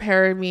that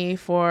prepared me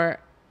for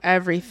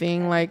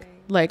everything. Like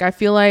I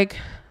feel like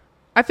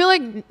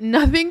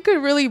nothing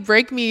could really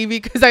break me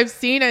because I've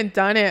seen and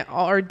done it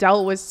or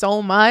dealt with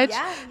so much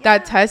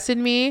that tested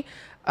me.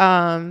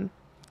 'Cause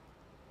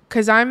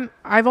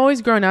I've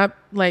always grown up,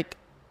 like,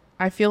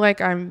 I feel like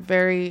I'm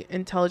very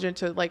intelligent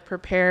to like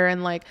prepare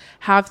and like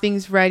have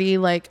things ready.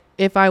 Like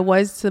if I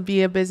was to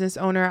be a business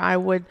owner, I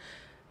would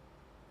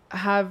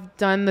have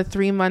done the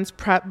 3 months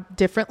prep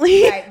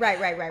differently.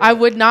 Right. I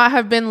would not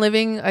have been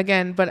living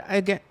again, but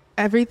again,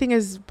 everything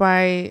is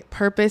by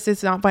purpose.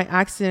 It's not by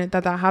accident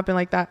that happened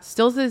like that.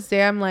 Still to this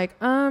day, I'm like,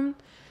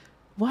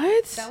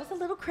 what? That was a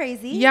little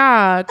crazy.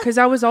 Yeah, because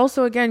I was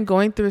also, again,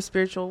 going through a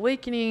spiritual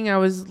awakening. I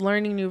was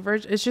learning new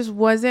versions. It just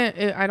wasn't,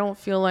 I don't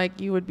feel like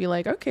you would be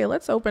like, okay,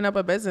 let's open up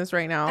a business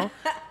right now.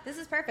 This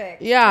is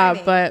perfect. Yeah,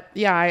 timing. but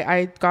yeah,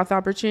 I got the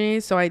opportunity,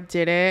 so I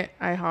did it.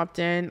 I hopped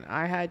in.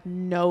 I had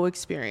no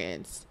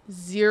experience.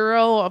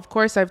 Zero. Of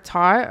course, I've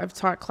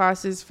taught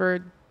classes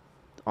for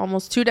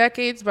almost 2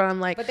 decades, but I'm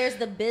like, but there's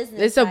the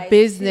business. It's a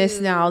business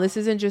too. now. This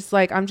isn't just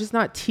like, I'm just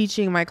not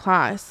teaching my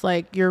class.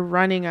 Like you're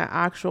running an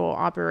actual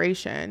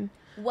operation.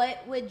 What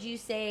would you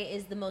say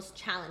is the most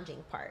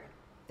challenging part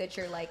that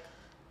you're like?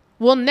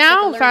 Well,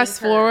 now like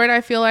fast forward,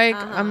 I feel like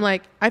Uh-huh.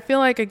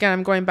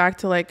 I'm going back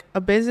to like a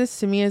business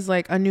to me is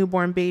like a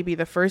newborn baby.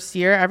 The first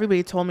year,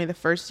 everybody told me the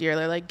first year,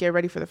 they're like, get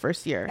ready for the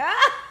first year.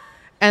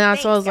 And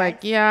that's what I was like,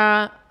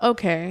 yeah,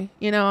 okay.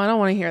 You know, I don't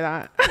want to hear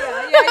that. Yeah.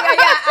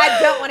 I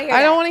don't want to hear I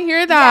that. don't want to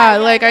hear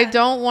that. Yeah. I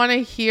don't want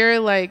to hear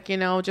like, you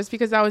know, just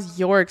because that was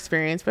your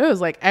experience, but it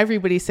was like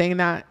everybody saying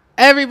that.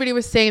 Everybody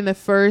was saying the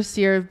first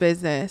year of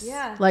business.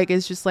 Yeah. Like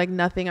it's just like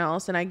nothing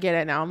else. And I get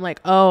it now. I'm like,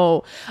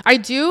 oh,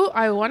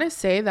 I want to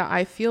say that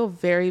I feel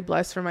very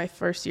blessed for my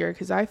first year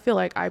because I feel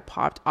like I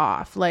popped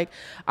off. Like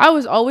I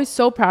was always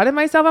so proud of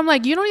myself. I'm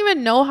like, you don't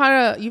even know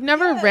how to, you've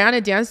never ran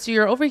a dance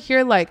studio. You're over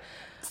here like,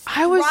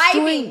 I was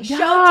doing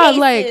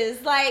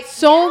like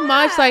so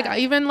much. Like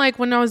even like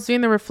when I was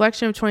doing the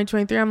reflection of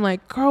 2023, I'm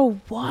like,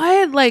 girl,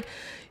 what? Like,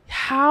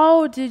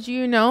 how did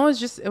you know?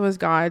 It was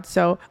God.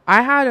 So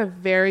I had a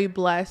very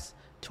blessed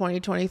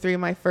 2023,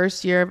 my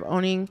first year of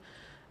owning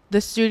the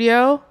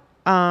studio.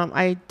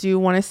 I do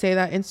want to say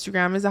that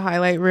Instagram is a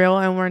highlight reel,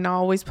 and we're not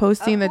always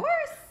posting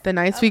the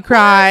nights we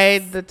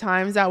cried, the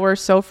times that were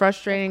so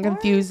frustrating and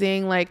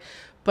confusing. Like,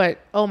 but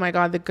oh my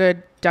God, the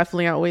good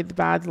definitely outweighed the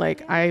bad.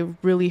 Like I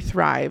really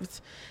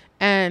thrived.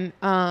 And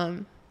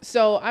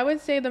so I would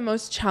say the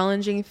most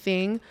challenging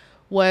thing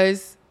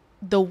was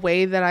the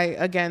way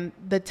that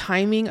the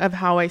timing of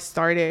how I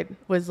started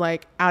was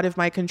like out of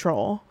my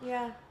control.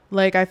 Yeah.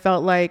 Like I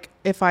felt like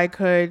if I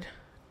could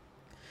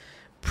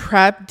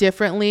prep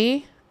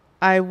differently,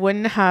 I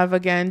wouldn't have,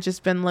 again,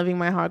 just been living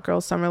my hot girl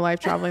summer life,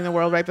 traveling the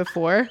world right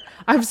before.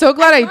 I'm so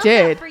glad I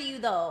did. For you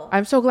though.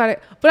 I'm so glad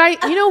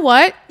you know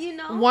what? You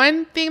know?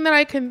 One thing that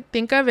I can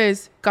think of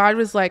is God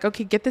was like,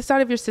 okay, get this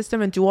out of your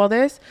system and do all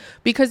this.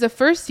 Because the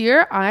first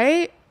year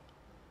I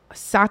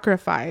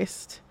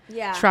sacrificed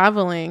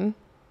traveling,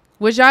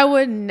 which I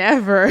would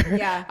never.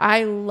 Yeah.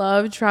 I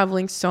love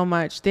traveling so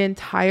much. The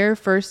entire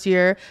first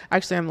year,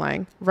 actually I'm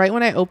lying. Right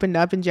when I opened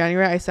up in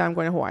January, I said I'm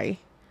going to Hawaii.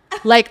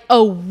 Like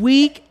a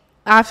week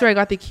after I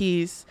got the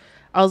keys,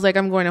 I was like,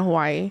 I'm going to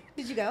Hawaii.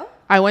 Did you go?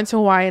 I went to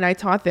Hawaii and I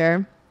taught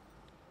there.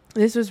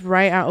 This was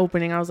right at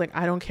opening. I was like,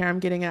 I don't care. I'm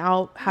getting it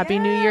out. Happy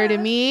New Year to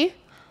me.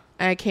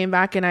 And I came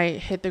back and I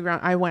hit the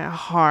ground. I went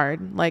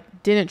hard.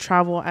 Like, didn't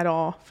travel at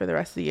all for the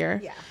rest of the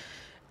year. Yeah.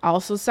 I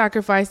also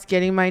sacrificed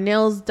getting my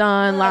nails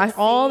done.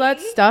 All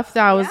that stuff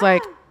that I was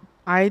like,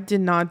 I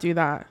did not do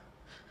that.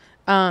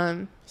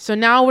 So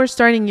now we're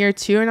starting year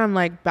 2 and I'm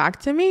like, back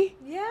to me.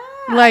 Yeah.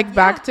 Like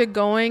back to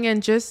going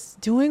and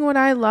just doing what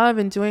I love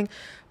and doing.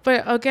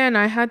 But again,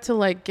 I had to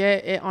like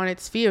get it on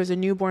its feet. It was a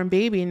newborn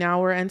baby.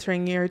 Now we're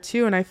entering year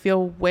 2 and I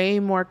feel way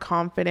more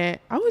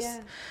confident.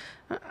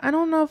 I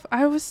don't know if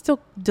I was still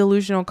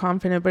delusional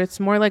confident, but it's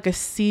more like a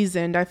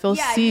seasoned. I feel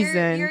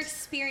seasoned. You're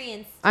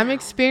experienced now. I'm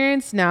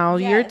experienced now.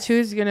 Yes. Year 2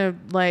 is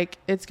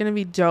it's gonna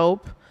be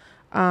dope.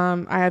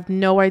 I have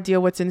no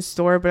idea what's in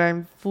store, but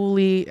I'm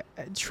fully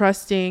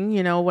trusting,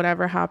 you know,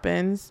 whatever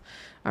happens.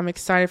 I'm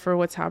excited for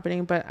what's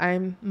happening, but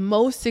I'm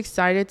most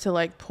excited to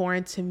like pour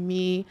into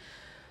me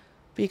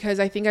because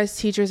I think as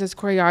teachers, as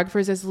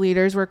choreographers, as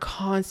leaders, we're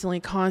constantly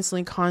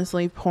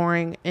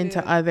pouring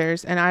into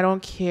others. And I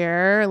don't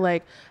care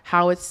like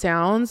how it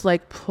sounds,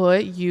 like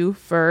put you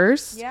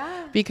first.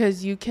 Yeah.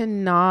 Because you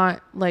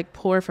cannot like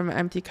pour from an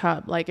empty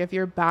cup. Like if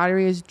your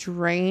battery is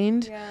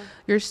drained,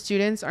 your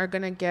students are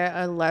going to get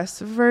a less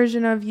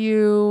version of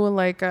you.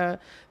 Like they're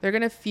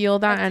going to feel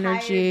that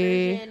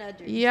energy.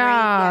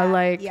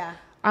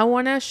 I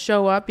want to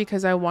show up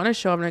because I want to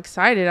show up. I'm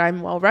excited.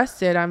 I'm well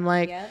rested. I'm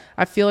like,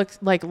 I feel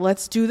like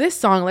let's do this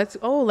song.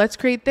 Let's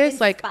create this.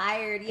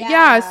 Inspired,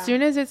 Yeah. As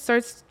soon as it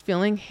starts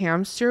feeling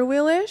hamster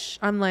wheelish,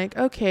 I'm like,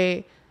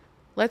 okay,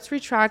 let's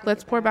retract.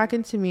 Let's pour back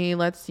into me.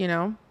 Let's,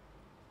 and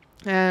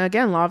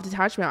again, law of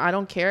detachment. I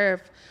don't care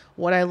if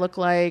what I look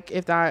like,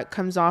 if that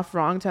comes off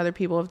wrong to other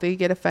people, if they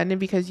get offended,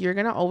 because you're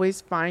going to always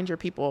find your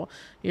people.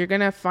 You're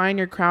going to find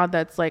your crowd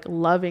that's like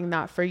loving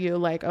that for you.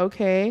 Like,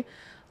 okay,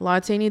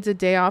 Latte needs a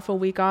day off, a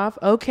week off.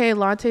 Okay,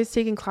 Latte's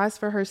taking class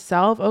for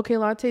herself. Okay,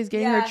 Latte's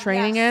getting her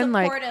training in.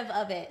 Supportive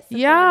of it.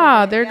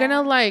 They're going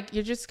to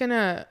you're just going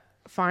to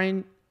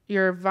find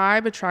your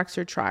vibe attracts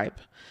your tribe.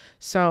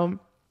 So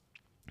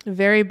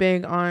very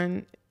big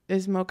on,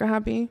 is Mocha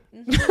happy?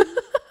 Mm-hmm.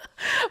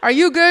 Are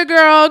you good,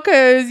 girl?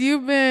 Because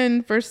you've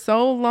been for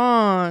so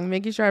long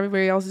making sure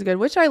everybody else is good,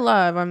 which I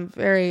love. I'm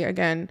very,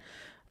 again,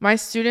 my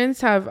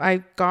students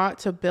I got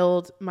to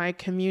build my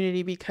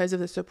community because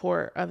of the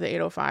support of the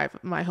 805,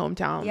 my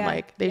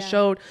hometown. They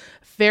showed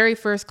very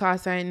first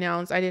class I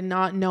announced. I did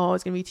not know I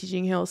was going to be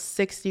teaching Hill.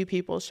 60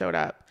 people showed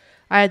up.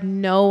 I had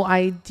no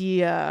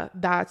idea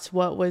that's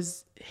what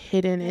was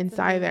hidden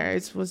inside there.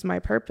 It was my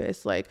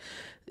purpose. Like,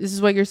 this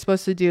is what you're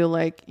supposed to do.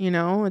 Like,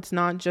 it's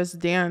not just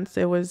dance.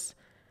 It was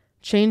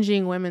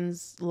changing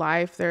women's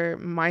life, their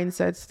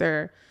mindsets,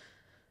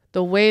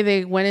 the way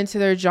they went into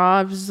their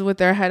jobs with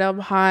their head up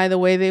high, the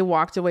way they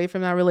walked away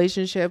from that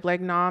relationship, like,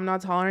 nah, I'm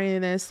not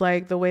tolerating this,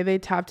 like the way they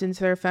tapped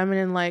into their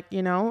feminine, like,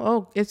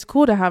 oh, it's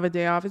cool to have a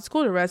day off, it's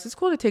cool to rest, it's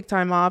cool to take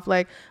time off,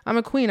 like, I'm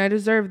a queen, I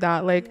deserve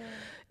that. Like,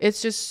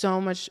 it's just so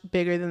much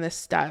bigger than the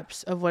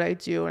steps of what I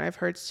do. And I've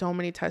heard so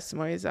many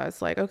testimonies that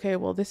it's like, okay,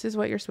 well, this is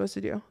what you're supposed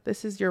to do,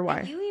 this is your why.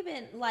 And you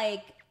even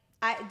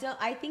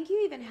I think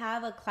you even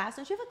have a class.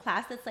 Don't you have a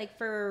class that's like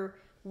for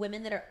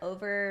women that are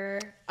over?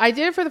 I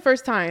did it for the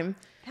first time.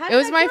 It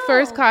was my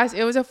first class.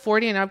 It was a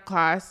 40 and up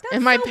class.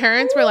 And my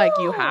parents were like,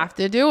 you have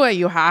to do it.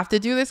 You have to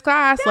do this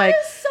class. That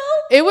is so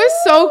cool. It was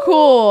so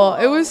cool.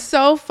 It was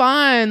so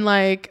fun.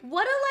 Like,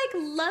 what a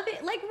love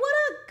it. Like, what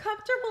a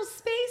comfortable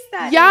space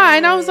that is.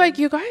 And I was like,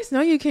 you guys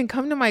know you can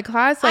come to my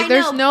class. Like,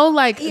 there's no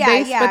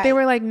base, but they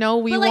were like, no,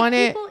 we want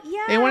it.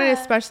 They wanted it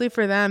especially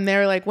for them. They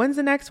were like, when's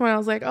the next one? I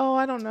was like, oh,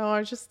 I don't know. I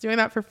was just doing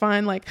that for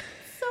fun. Like,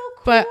 so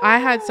cool. But I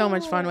had so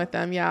much fun with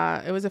them.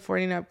 Yeah. It was a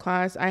 40 and up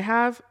class. I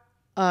have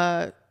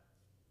a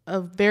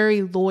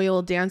very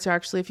loyal dancer.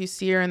 Actually, if you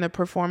see her in the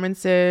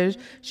performances,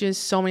 she has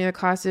so many of the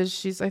classes.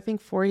 She's, I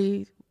think,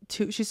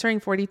 42. She's turning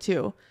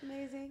 42.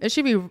 Amazing. It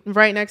should be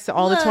right next to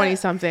all the 20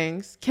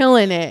 somethings,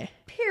 killing it.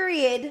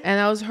 Period. And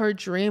that was her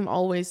dream,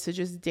 always to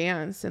just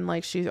dance. And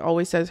like, she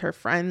always says her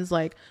friends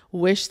like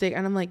wish they,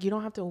 and I'm like, you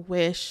don't have to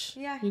wish.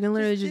 Yeah, you can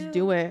literally just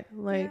do it.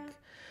 Like,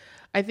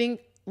 I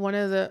think one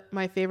of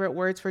my favorite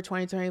words for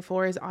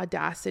 2024 is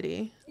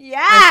audacity.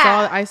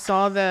 Yeah. I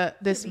saw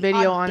this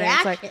video on it.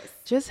 It's like,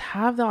 just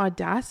have the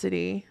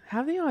audacity.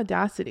 Have the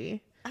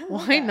audacity.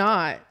 Why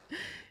not?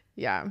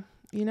 Yeah.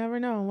 You never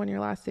know when your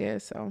last day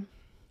is, so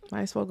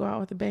might as well go out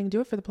with a bang.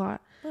 Do it for the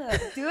plot. Look,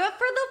 do it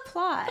for the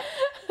plot.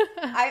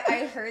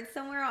 I heard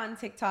somewhere on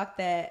TikTok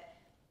that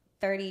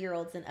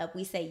 30-year-olds and up,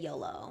 we say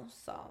YOLO.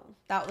 So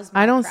that was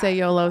my I don't crowd. say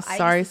YOLO.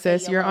 Sorry,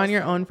 sis. YOLO, you're on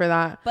your own for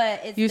that.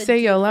 But it's you say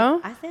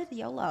YOLO? I said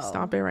YOLO.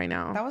 Stop it right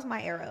now. That was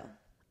my arrow.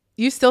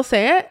 You still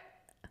say it?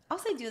 I'll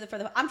say do it for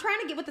the... I'm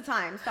trying to get with the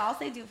times, so I'll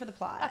say do it for the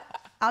plot.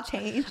 I'll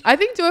change. I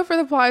think do it for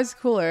the plot is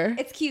cooler.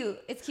 It's cute.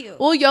 It's cute.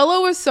 Well,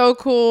 YOLO was so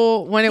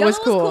cool when it was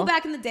cool. YOLO was cool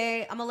back in the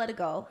day. I'm going to let it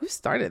go. Who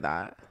started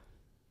that?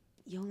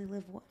 You only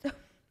live once.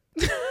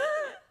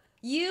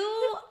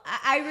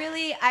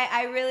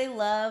 I really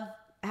love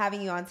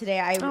having you on today.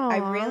 I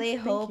really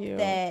hope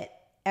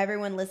that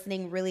everyone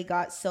listening really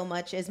got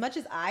as much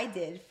as I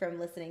did from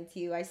listening to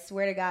you. I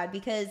swear to God,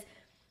 because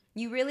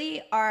you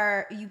really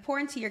are, you pour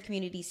into your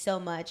community so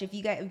much. If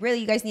you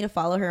guys need to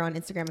follow her on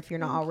Instagram if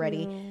you're not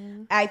already.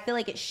 I feel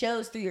like it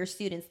shows through your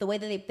students, the way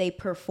that they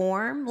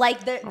perform.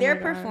 Like their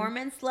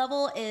performance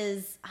level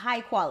is high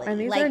quality. And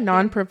these are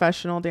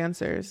non-professional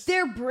dancers.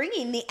 They're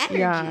bringing the energy.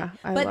 Yeah,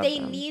 but they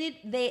needed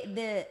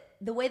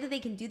the way that they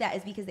can do that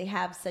is because they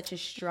have such a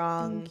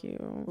strong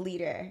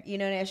leader. You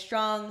know, and a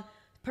strong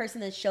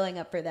person that's showing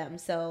up for them.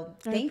 So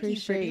thank you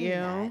for doing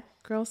that.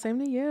 Girl, same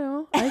to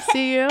you. I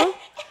see you.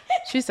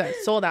 She said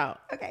sold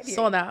out. Okay.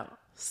 Sold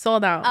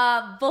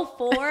out.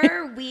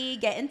 Before we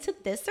get into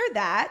this or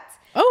that,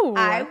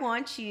 I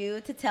want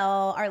you to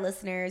tell our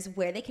listeners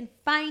where they can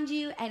find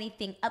you,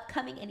 anything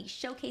upcoming, any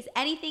showcase,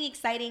 anything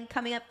exciting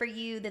coming up for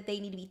you that they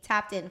need to be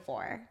tapped in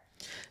for.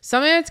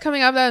 Something that's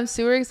coming up that I'm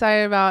super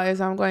excited about is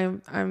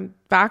I'm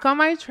back on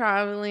my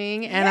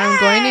traveling and I'm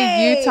going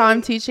to Utah.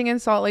 I'm teaching in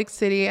Salt Lake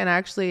City, and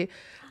actually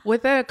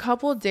with a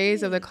couple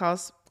days of the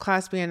class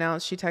being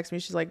announced, she texted me.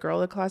 She's like, girl,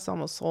 the class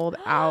almost sold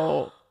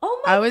out.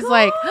 Oh my God. I was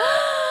like,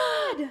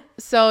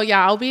 so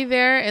yeah, I'll be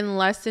there in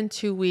less than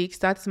 2 weeks.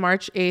 That's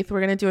March 8th. We're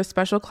going to do a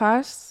special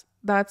class.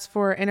 That's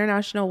for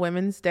International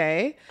Women's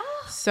Day.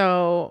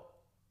 So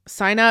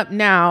sign up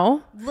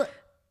now. Look,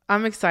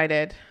 I'm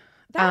excited.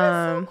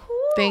 That is so cool.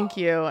 Thank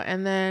you.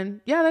 And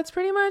then, yeah, that's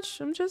pretty much,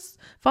 I'm just,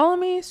 follow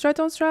me, Strut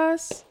Don't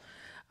Stress.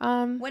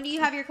 When do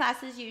you have your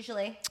classes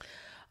usually?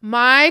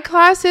 My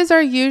classes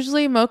are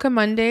usually Mocha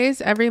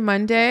Mondays every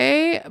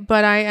Monday,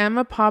 but I am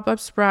a pop-up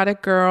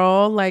sporadic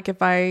girl. Like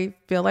if I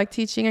feel like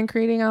teaching and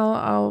creating,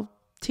 I'll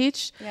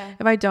teach. Yeah.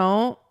 If I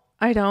don't,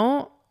 I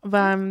don't.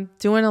 But I'm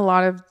doing a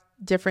lot of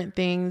different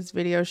things,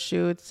 video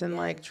shoots and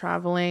like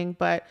traveling.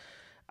 But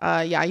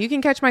yeah, you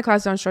can catch my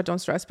classes on Strut Don't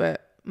Stress,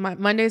 but my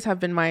Mondays have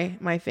been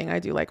my thing. I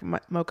do like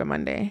Mocha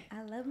Monday.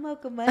 I love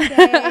Mocha Monday.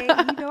 You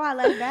know I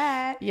love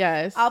that.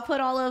 Yes. I'll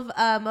put all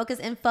of Mocha's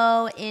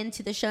info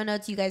into the show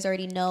notes. You guys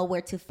already know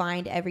where to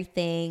find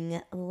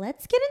everything.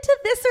 Let's get into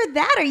this or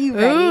that. Are you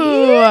ready?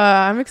 Ooh,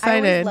 I'm I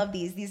excited. always love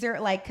these. These are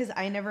like, because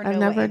I never know I've what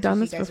never answers done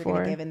you this guys are before.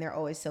 gonna give, and they're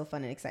always so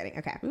fun and exciting.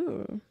 Okay.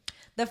 Ooh.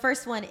 The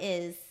first one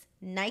is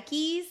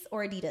Nikes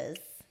or Adidas?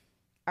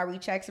 Are we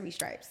checks or we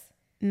stripes?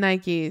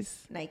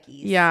 Nikes. Nikes.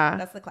 Yeah.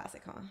 That's the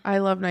classic, huh? I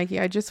love Nike.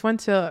 I just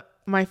went to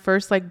my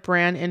first like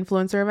brand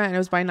influencer event and it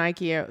was by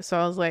Nike. So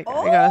I was like,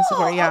 I gotta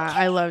support. Yeah, okay.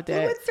 I loved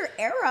it. Influencer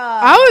era.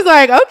 I was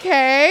like,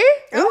 okay,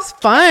 it was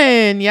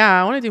fun.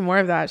 Yeah, I want to do more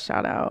of that.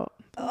 Shout out.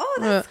 Oh,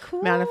 that's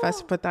cool.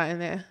 Manifest, put that in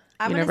the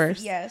I'm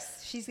universe.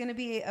 Yes, she's gonna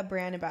be a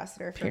brand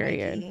ambassador for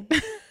Period.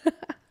 Nike.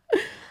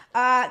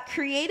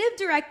 Creative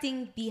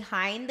directing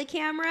behind the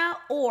camera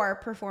or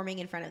performing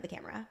in front of the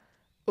camera?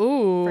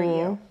 Ooh. For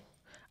you.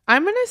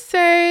 I'm gonna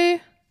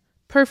say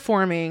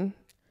performing.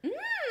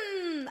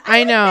 I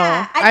like know.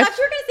 that. I thought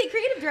you were gonna say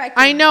creative directing.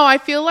 I know. I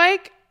feel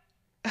like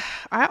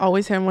I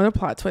always hit him with a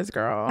plot twist,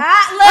 girl.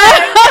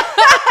 I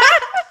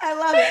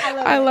love it.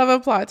 I love a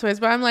plot twist,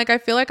 but I'm like, I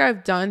feel like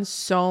I've done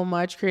so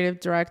much creative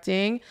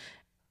directing.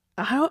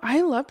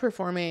 I love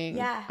performing.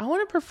 Yeah. I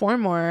want to perform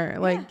more,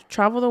 like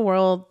travel the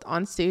world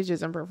on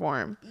stages and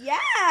perform. Yeah.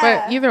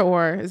 But either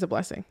or is a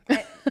blessing.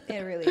 It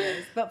really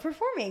is. But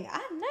performing,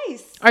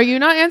 nice. Are you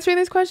not answering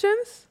these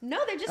questions? No,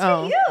 they're just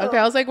for you. Okay.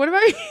 I was like, what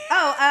about you?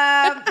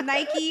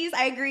 Nikes,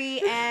 I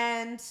agree,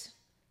 and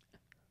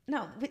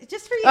no,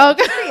 just for you.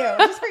 Okay.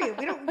 Just for you.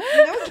 No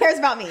one cares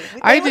about me.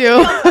 I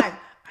do. I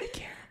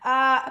care.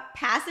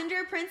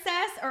 Passenger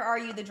princess, or are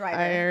you the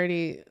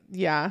driver?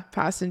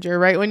 Passenger.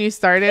 Right when you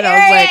started, I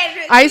was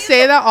like, I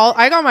say that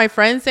I got my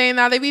friends saying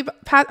that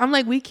I'm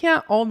like, we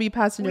can't all be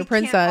passenger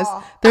princess.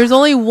 There's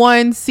only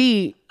one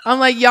seat. I'm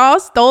like, y'all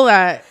stole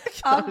that.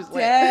 I'm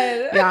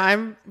dead. Yeah,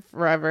 I'm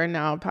forever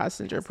now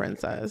passenger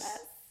princess.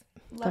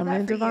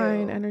 Feminine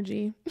divine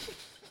energy.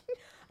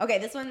 Okay,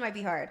 this one might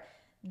be hard.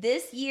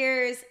 This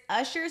year's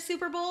Usher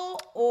Super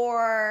Bowl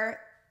or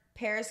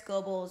Paris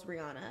Global's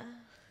Rihanna?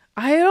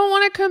 I don't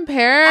want to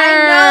compare.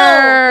 I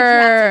know, but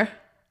you have to.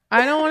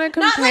 I don't want to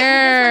Not like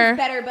compare. this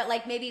one's better, but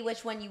like maybe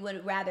which one you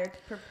would rather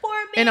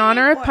perform In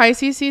honor of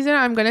Pisces season,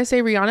 I'm going to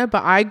say Rihanna,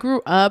 but I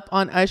grew up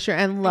on Usher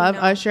and love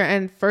Usher.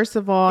 And first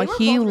of all, he both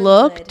really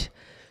looked good.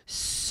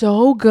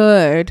 so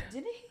good.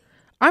 Didn't he?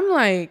 I'm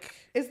like,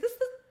 Is this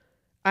the...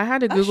 I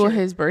had to Google Usher?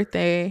 his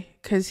birthday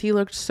because he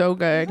looked so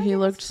good. He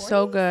looked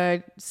so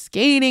good.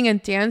 Skating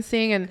and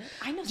dancing and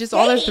just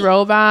all the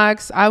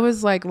throwbacks. I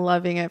was like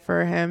loving it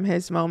for him,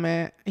 his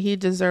moment. He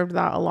deserved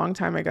that a long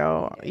time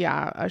ago.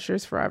 Yeah,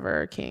 Usher's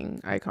forever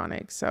king,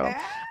 iconic. So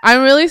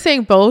I'm really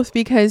saying both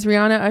because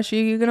Rihanna, Usher,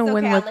 you're going to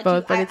win with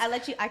both. But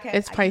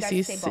it's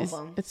Pisces.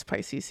 It's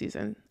Pisces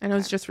season. And it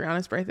was just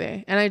Rihanna's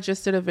birthday. And I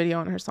just did a video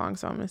on her song,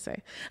 so I'm going to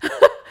say.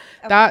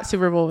 That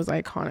Super Bowl was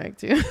iconic,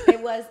 too.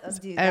 It was,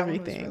 dude, that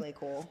everything. one was really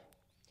cool.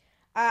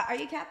 Are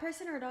you a cat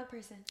person or a dog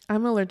person?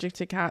 I'm allergic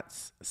to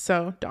cats,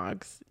 so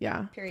dogs,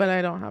 yeah. Period. But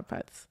I don't have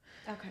pets.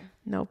 Okay.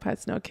 No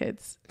pets, no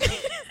kids.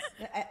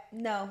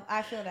 No,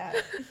 I feel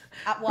that.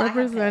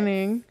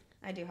 Representing.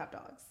 I do have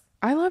dogs.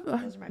 I love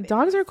Those are my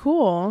dogs. Are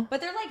cool.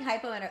 But they're like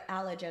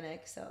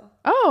hypoallergenic, so.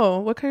 Oh,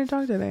 what kind of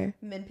dogs are they?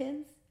 Min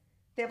Pins?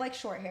 They have like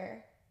short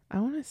hair. I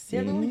want to see.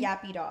 They're little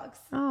yappy dogs.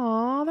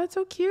 Oh, that's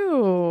so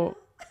cute.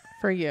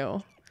 For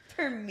you.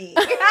 For me.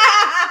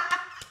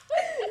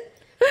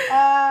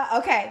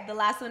 Okay, the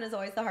last one is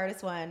always the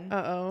hardest one.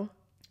 Uh-oh.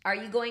 Are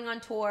you going on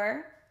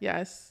tour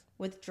Yes.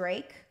 with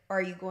Drake or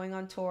are you going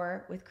on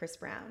tour with Chris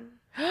Brown?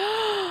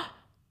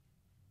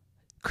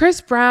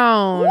 Chris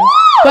Brown. Woo!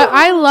 But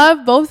I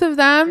love both of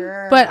them.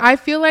 Girl. But I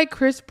feel like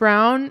Chris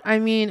Brown, I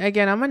mean,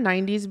 again, I'm a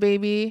 90s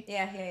baby.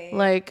 Yeah.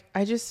 Like,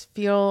 I just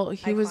feel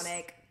he Iconic. was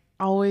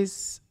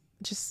always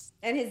just...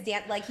 And his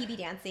dance, like he be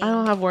dancing. I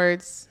don't have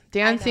words.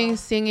 Dancing,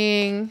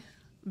 singing,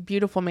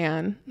 beautiful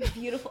man.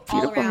 Beautiful Beautiful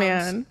all around.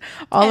 Man.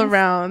 All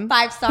around.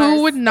 5 stars.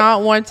 Who would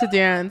not want to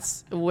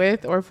dance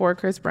with or for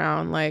Chris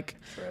Brown? Like,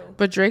 True.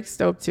 but Drake's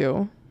dope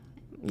too.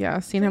 Yeah,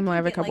 seen him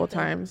live a couple like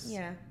times.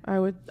 Yeah. I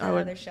would.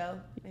 Another show,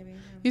 maybe.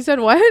 You said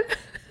what?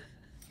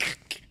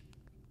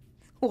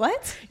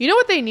 What? You know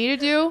what they need to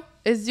do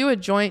is do a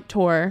joint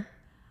tour.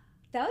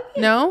 That would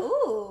be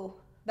No?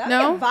 that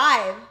would be a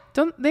vibe.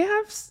 Don't they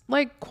have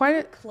like quite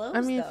a? Close,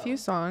 I mean, though. a few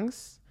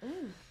songs.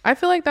 I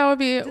feel like that would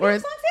be Do they or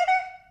have songs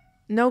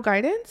together? No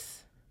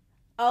Guidance.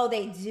 Oh,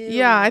 they do.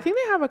 Yeah, I think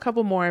they have a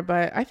couple more,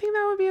 but I think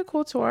that would be a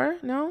cool tour.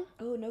 No?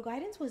 Oh, No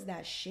Guidance was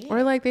that shit.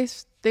 Or like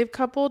they've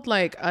coupled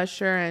like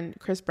Usher and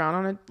Chris Brown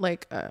on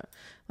a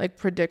like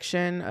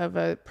prediction of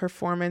a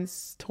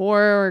performance tour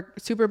or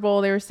Super Bowl.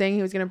 They were saying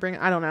he was gonna bring.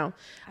 I don't know.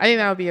 I think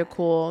that would be a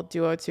cool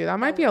duo too. That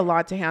might be a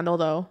lot to handle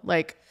though,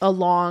 like a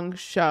long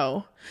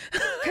show.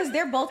 Because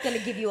they're both gonna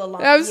give you a long.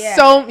 That was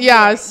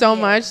so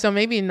much. So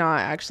maybe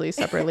not actually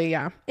separately.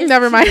 Yeah,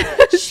 never mind.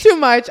 It's too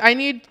much. I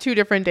need 2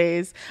 different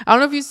days. I don't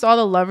know if you saw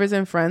the Lovers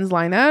and Friends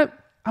lineup.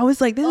 I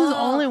was like, this is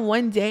all in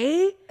one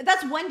day.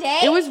 That's one day?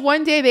 It was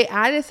one day. They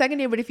added a second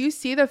day. But if you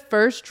see the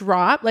first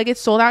drop, like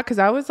it's sold out because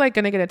I was like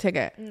going to get a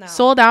ticket. No.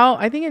 Sold out,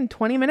 I think in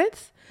 20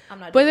 minutes. I'm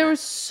not doing But there were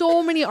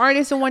so many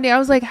artists in one day. I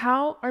was like,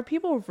 how are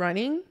people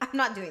running? I'm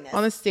not doing this.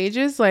 On the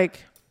stages?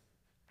 Like,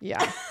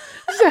 yeah.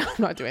 I'm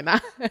not doing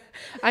that.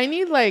 I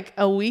need like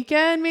a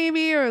weekend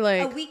maybe or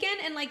like. A weekend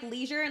and like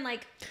leisure and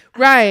like.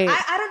 Right.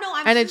 I don't know.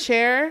 And a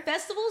chair.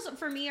 Festivals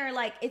for me are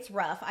like, it's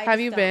rough. Have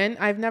you been?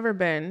 I've never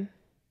been.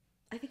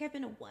 I think I've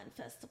been to one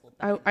festival.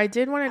 I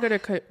did want to go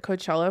to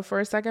Coachella for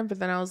a second, but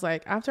then I was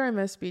like, after I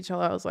missed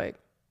Beachella, I was like,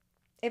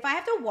 if I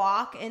have to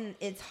walk and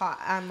it's hot,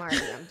 I'm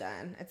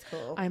done. It's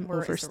cool. I'm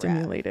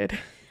overstimulated.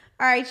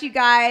 All right, you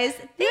guys.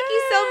 Thank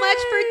you so much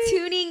for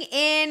tuning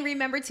in.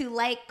 Remember to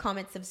like,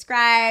 comment,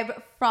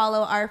 subscribe,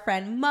 follow our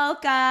friend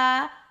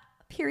Mocha.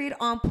 Period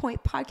On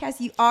Point podcast.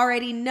 You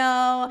already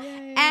know.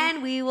 Yay.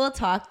 And we will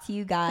talk to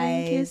you guys.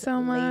 Thank you so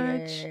later.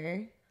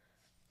 much.